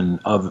description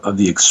of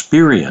the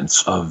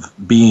experience of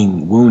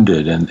being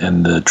wounded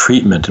and the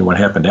treatment and what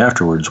happened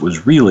afterwards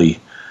was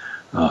really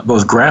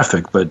both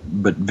graphic, but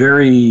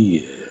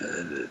very.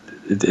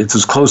 It's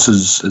as close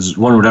as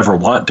one would ever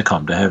want to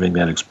come to having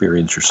that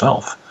experience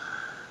yourself.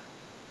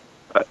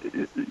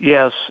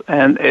 Yes,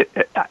 and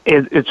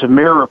it's a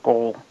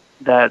miracle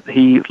that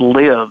he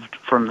lived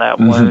from that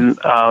wound.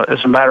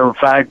 As a matter of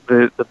fact,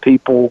 the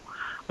people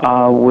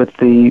with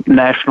the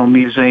National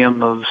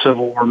Museum of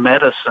Civil War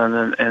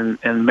Medicine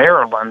in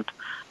Maryland,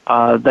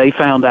 they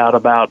found out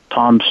about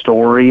Tom's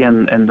story,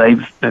 and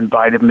they've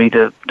invited me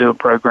to do a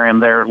program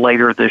there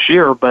later this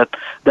year, but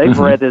they've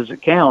read his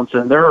accounts,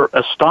 and they're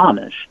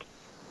astonished.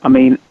 I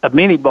mean, a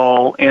mini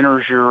ball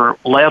enters your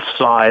left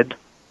side,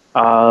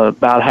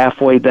 about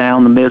halfway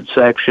down the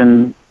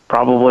midsection,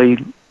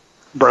 probably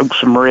broke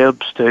some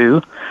ribs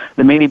too.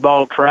 The mini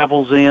ball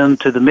travels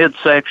into the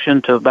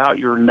midsection to about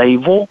your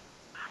navel.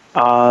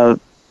 What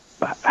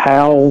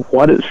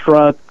it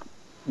struck,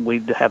 we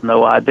have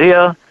no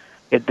idea.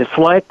 It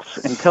deflects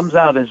and comes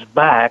out his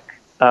back,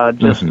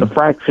 just a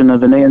fraction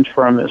of an inch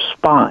from his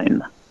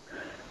spine.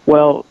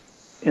 Well,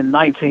 in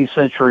 19th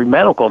century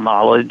medical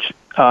knowledge,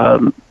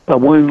 a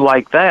wound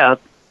like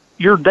that,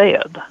 you're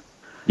dead.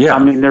 Yeah, I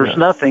mean, there's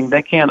nothing.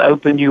 They can't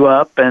open you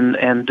up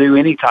and do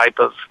any type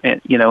of,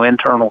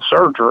 internal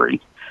surgery.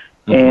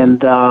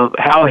 And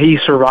how he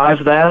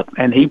survived that,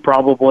 and he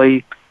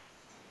probably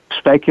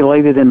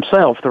speculated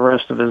himself the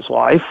rest of his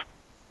life.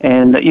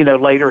 And,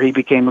 later he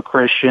became a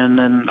Christian,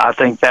 and I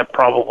think that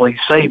probably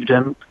saved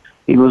him.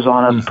 He was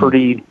on a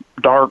pretty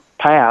dark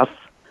path,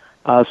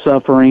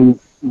 suffering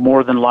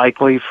more than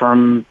likely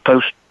from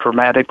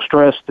post-traumatic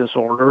stress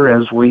disorder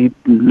as we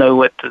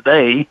know it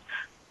today.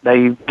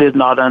 They did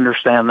not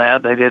understand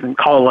that. They didn't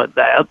call it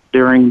that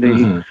during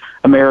the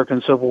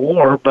American Civil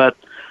War, but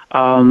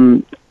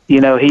he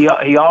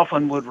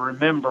often would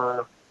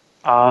remember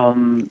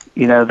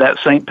that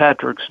St.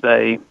 Patrick's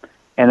Day,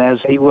 and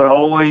as he would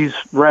always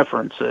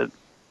reference it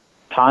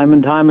time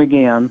and time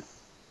again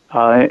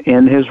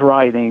in his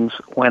writings,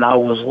 when I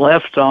was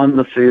left on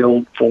the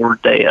field for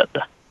dead.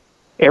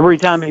 Every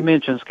time he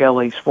mentions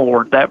Kelly's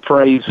Ford, that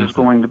phrase is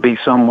going to be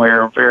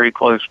somewhere very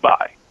close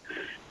by.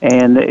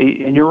 And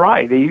you're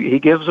right, he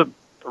gives a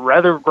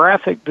rather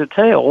graphic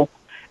detail,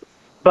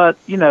 but,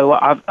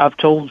 I've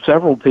told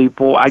several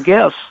people, I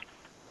guess,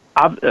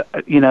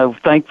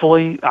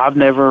 thankfully, I've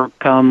never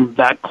come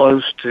that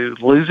close to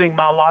losing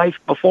my life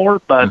before,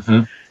 but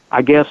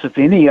I guess if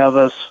any of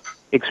us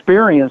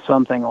experience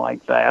something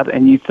like that,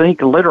 and you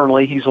think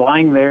literally he's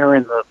lying there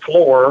in the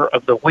floor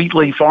of the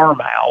Wheatley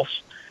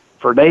farmhouse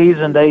for days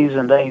and days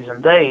and days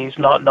and days,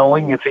 not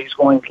knowing if he's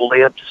going to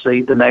live to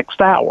see the next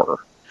hour.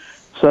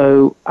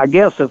 So I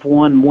guess if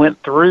one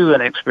went through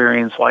an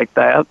experience like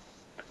that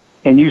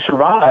and you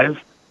survive,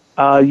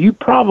 you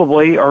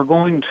probably are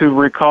going to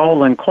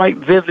recall in quite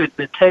vivid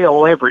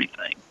detail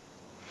everything.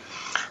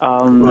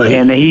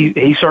 And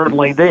he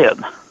certainly did.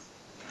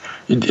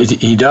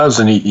 He does,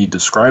 and he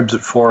describes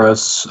it for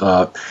us.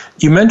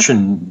 You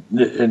mentioned,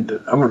 and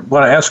I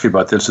want to ask you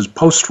about this, his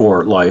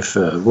post-war life.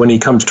 When he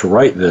comes to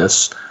write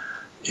this,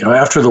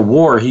 after the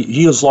war,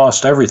 he has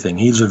lost everything.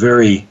 He's a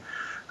very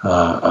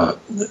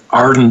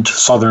ardent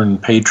Southern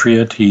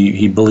patriot.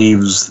 He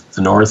believes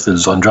the North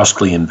is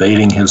unjustly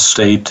invading his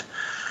state.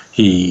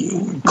 He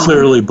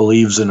clearly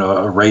believes in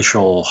a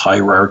racial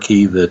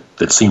hierarchy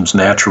that seems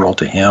natural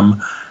to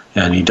him,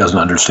 and he doesn't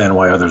understand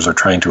why others are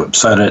trying to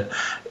upset it.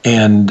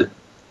 And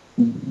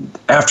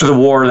after the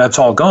war, that's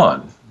all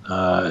gone.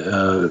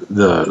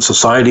 The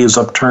society is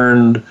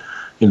upturned.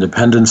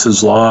 Independence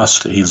is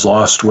lost. He's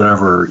lost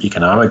whatever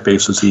economic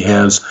basis he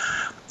has.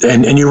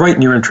 And you write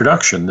in your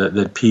introduction that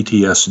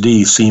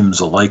PTSD seems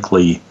a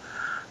likely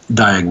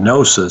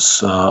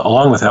diagnosis,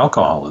 along with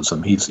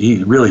alcoholism.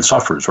 He really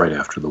suffers right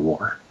after the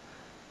war.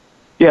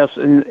 Yes,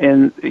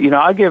 and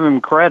I give him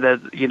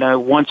credit.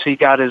 Once he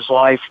got his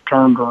life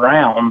turned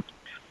around,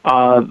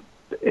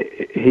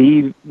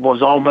 he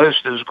was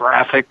almost as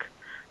graphic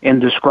in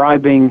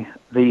describing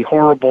the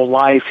horrible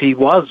life he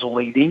was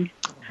leading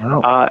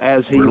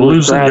as he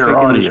was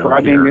graphic in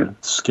describing it.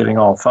 It's getting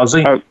all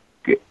fuzzy.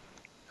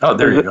 Oh,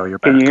 there you go. You're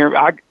back. Can you hear me?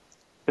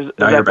 Is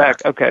that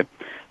back? Okay.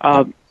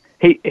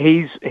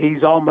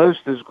 He's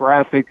almost as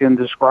graphic in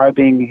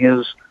describing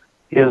his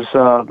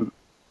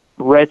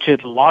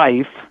wretched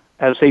life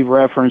as he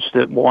referenced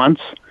it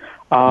once.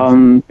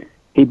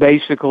 He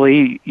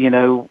basically,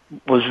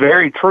 was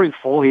very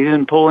truthful. He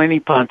didn't pull any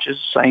punches,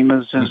 same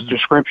as his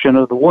description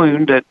of the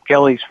wound at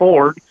Kelly's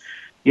Ford.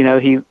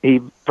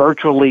 He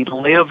virtually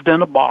lived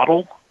in a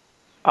bottle,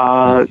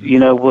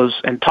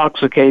 was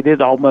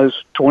intoxicated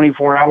almost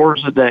 24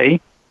 hours a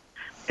day,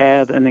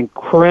 had an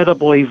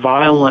incredibly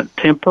violent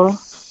temper,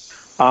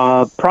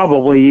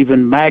 probably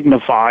even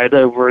magnified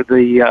over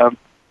the,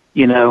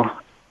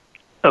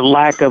 a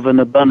lack of an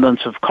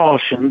abundance of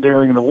caution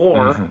during the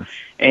war.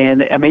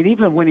 And,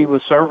 even when he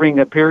was serving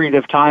a period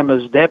of time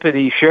as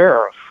deputy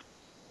sheriff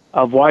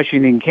of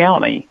Washington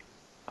County,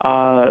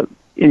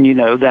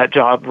 that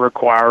job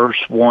requires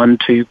one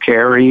to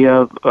carry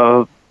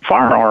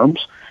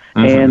firearms,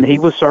 and he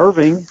was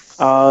serving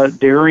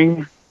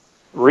during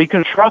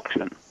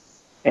Reconstruction.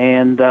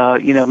 And,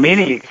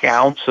 many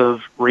accounts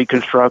of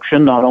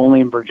Reconstruction, not only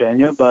in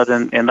Virginia, but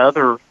in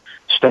other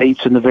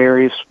states in the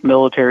various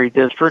military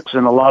districts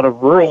and a lot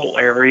of rural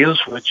areas,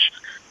 which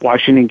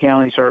Washington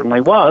County certainly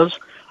was,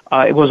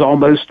 it was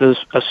almost a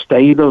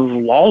state of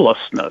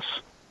lawlessness.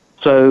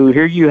 So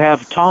here you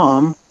have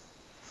Tom,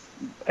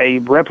 a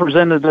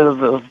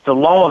representative of the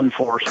law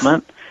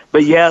enforcement,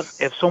 but yet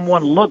if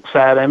someone looks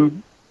at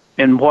him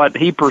in what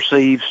he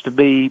perceives to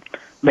be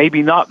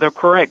maybe not the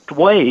correct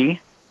way,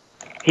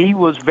 he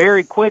was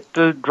very quick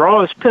to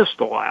draw his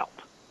pistol out.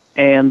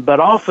 But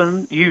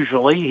often,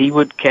 usually, he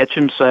would catch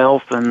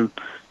himself and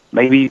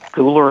maybe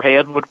cooler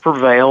head would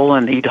prevail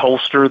and he'd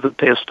holster the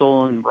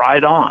pistol and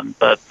ride on.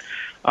 But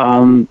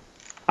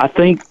I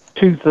think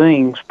two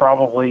things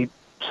probably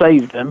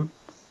saved him.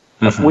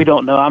 We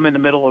don't know. I'm in the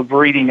middle of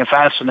reading a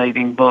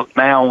fascinating book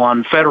now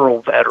on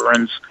federal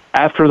veterans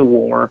after the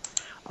war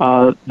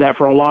that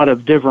for a lot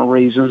of different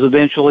reasons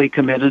eventually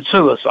committed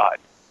suicide.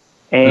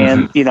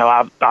 And,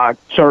 I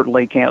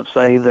certainly can't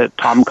say that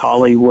Tom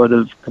Colley would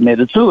have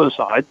committed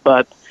suicide,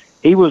 but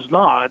he was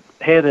not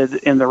headed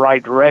in the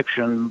right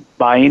direction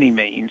by any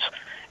means.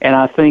 And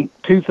I think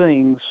two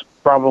things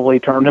probably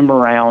turned him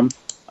around.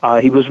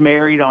 He was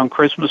married on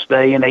Christmas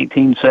Day in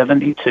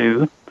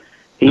 1872.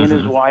 He and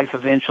his wife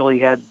eventually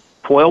had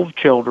 12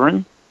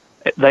 children.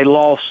 They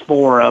lost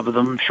 4 of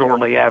them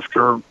shortly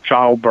after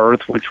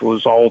childbirth, which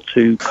was all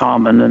too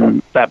common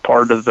in that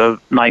part of the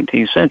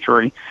 19th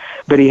century.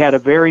 But he had a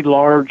very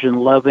large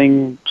and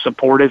loving,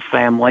 supportive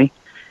family.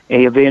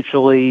 He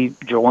eventually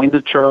joined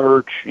the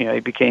church. He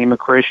became a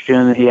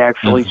Christian. He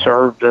actually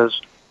served as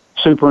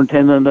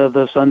superintendent of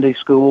the Sunday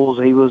schools.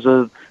 He was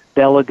a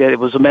delegate. It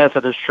was a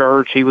Methodist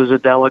church. He was a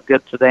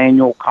delegate to the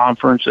annual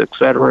conference, et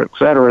cetera, et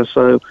cetera.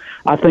 So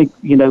I think,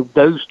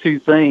 those two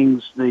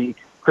things, the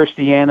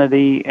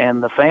Christianity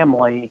and the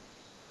family,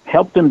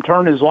 helped him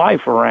turn his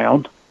life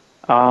around,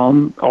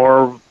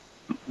 or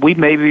we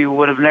maybe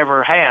would have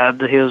never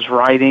had his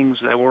writings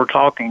that we're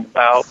talking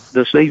about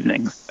this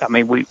evening. I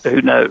mean,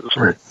 who knows?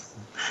 Right.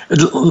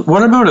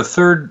 What about a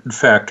third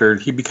factor?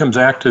 He becomes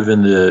active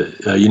in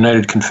the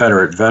United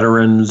Confederate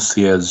Veterans.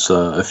 He has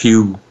a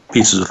few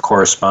pieces of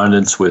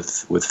correspondence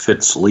with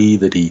Fitz Lee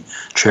that he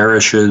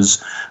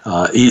cherishes.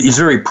 He's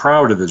very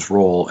proud of his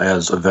role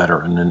as a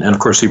veteran, and of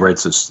course he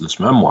writes this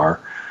memoir.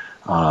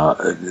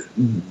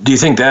 Do you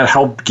think that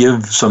helped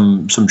give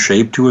some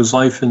shape to his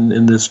life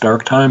in this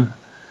dark time?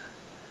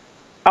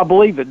 I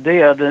believe it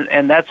did,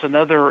 and that's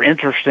another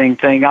interesting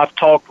thing. I've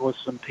talked with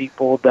some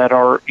people that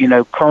are,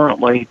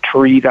 currently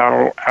treat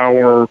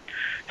our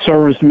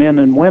servicemen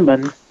and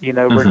women,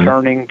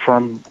 returning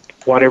from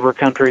whatever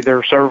country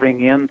they're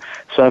serving in,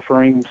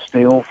 suffering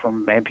still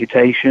from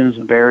amputations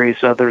and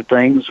various other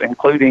things,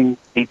 including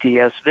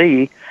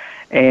PTSD.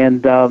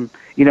 And,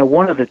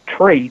 one of the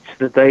traits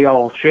that they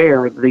all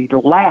share,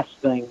 the last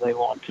thing they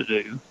want to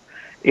do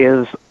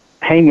is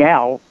hang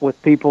out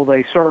with people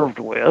they served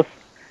with,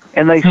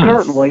 and they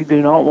certainly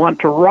do not want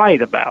to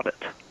write about it.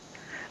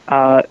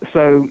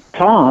 So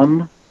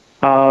Tom,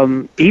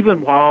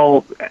 even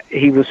while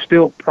he was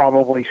still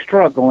probably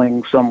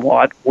struggling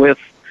somewhat with,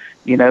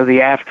 the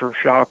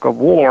aftershock of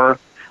war,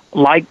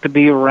 liked to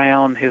be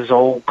around his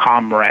old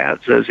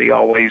comrades, as he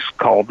always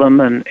called them,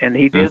 and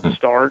he did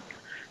start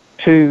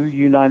 2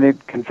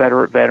 United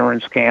Confederate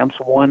Veterans camps,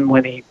 one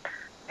when he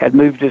had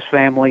moved his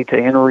family to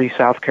Enoree,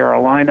 South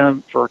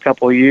Carolina for a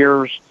couple of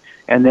years,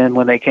 and then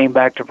when they came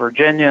back to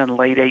Virginia in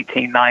late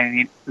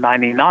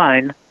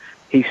 1899,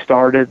 he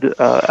started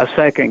a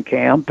second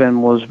camp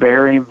and was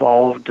very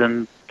involved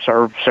and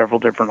served several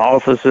different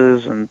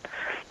offices and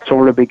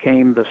sort of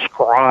became the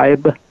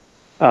scribe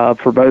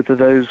for both of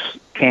those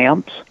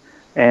camps.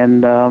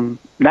 And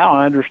now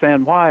I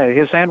understand why.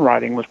 His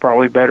handwriting was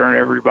probably better than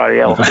everybody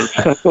else's.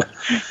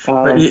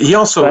 He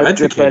also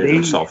educated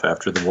himself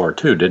after the war,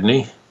 too, didn't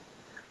he?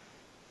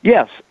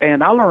 Yes,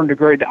 and I learned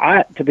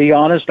to be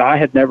honest, I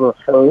had never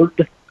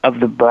heard of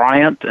the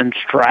Bryant and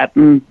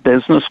Stratton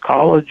Business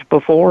College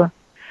before.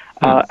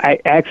 I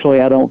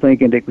don't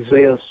think it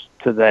exists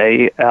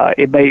today.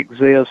 It may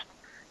exist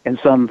in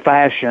some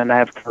fashion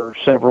after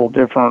several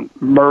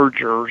different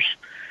mergers,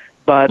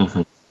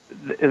 but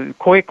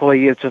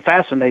quickly, it's a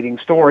fascinating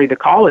story. The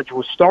college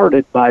was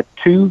started by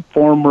 2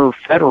 former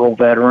federal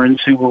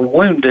veterans who were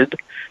wounded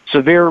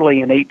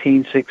severely in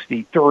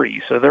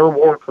 1863, so their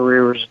war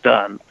career is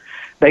done.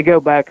 They go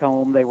back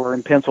home. They were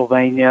in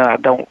Pennsylvania. I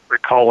don't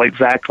recall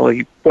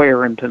exactly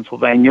where in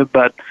Pennsylvania,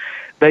 but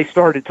they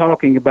started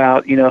talking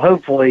about,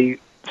 hopefully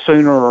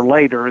sooner or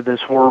later this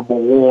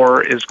horrible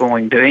war is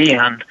going to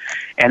end,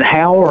 and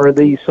how are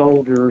these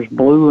soldiers,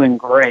 blue and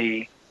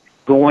gray,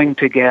 going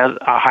to get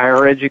a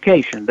higher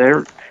education?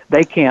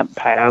 They can't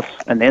pass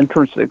an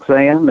entrance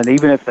exam, and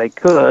even if they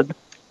could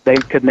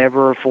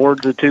never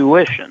afford the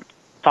tuition.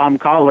 Tom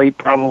Colley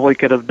probably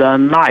could have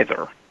done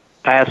neither.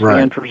 Pass the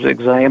entrance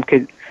exam.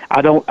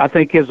 I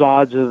think his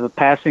odds of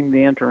passing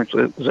the entrance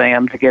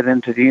exam to get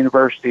into the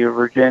University of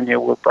Virginia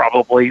were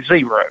probably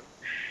 0.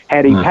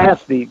 Had he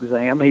passed the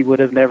exam, he would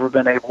have never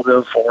been able to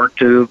afford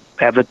to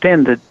have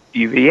attended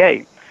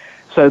UVA.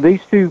 So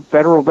these 2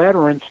 federal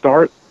veterans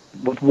start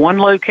with one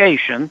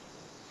location.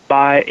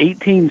 By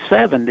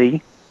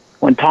 1870,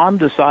 when Tom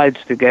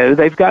decides to go,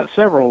 they've got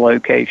several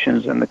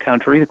locations in the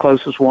country. The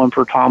closest one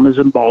for Tom is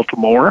in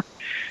Baltimore.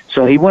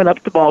 So he went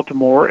up to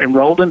Baltimore,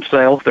 enrolled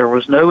himself. There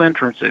was no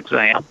entrance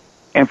exam.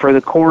 And for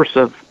the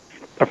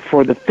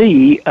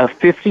fee of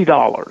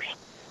 $50,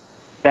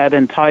 that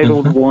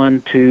entitled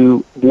one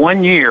to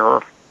 1 year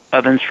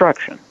of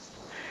instruction.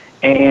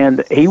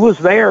 And he was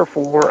there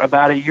for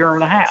about a year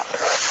and a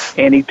half.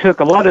 And he took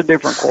a lot of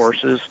different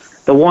courses.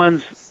 The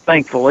ones,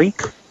 thankfully,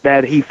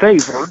 that he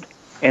favored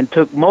and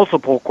took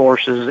multiple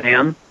courses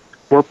in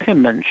were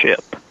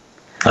penmanship.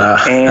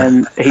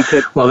 And he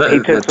took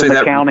some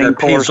accounting courses. That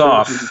pays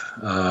off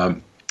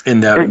in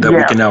that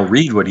we can now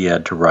read what he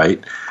had to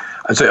write.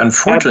 I'd say,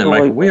 unfortunately,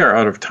 Michael, we are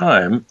out of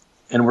time,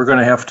 and we're going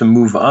to have to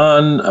move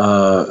on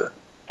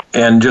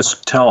and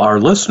just tell our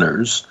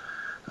listeners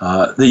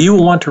that you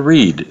will want to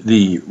read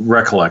the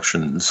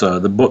Recollections,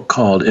 the book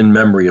called In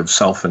Memory of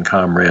Self and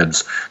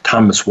Comrades,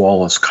 Thomas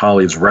Wallace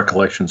Colley's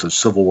Recollections of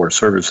Civil War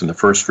Service in the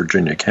 1st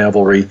Virginia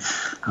Cavalry.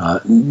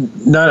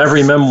 Not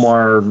every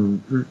memoir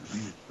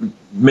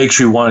makes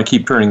you want to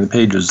keep turning the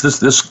pages.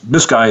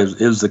 This guy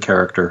is the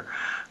character.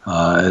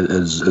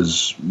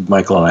 As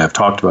Michael and I have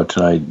talked about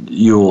tonight,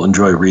 you'll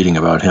enjoy reading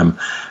about him.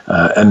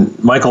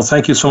 And Michael,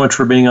 thank you so much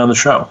for being on the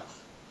show.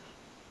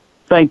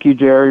 Thank you,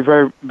 Jerry,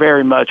 very,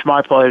 very much.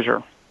 My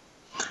pleasure.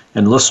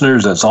 And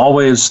listeners, as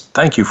always,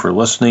 thank you for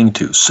listening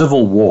to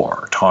Civil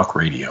War Talk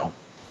Radio.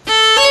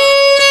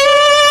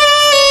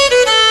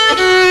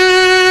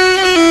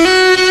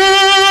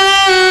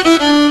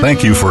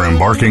 Thank you for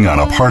embarking on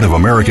a part of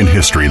American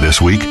history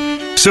this week.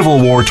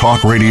 Civil War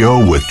Talk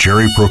Radio with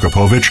Jerry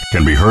Prokopowicz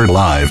can be heard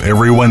live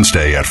every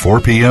Wednesday at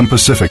 4 p.m.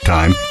 Pacific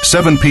Time,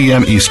 7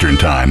 p.m. Eastern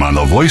Time on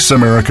the Voice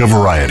America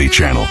Variety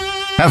Channel.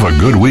 Have a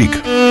good week.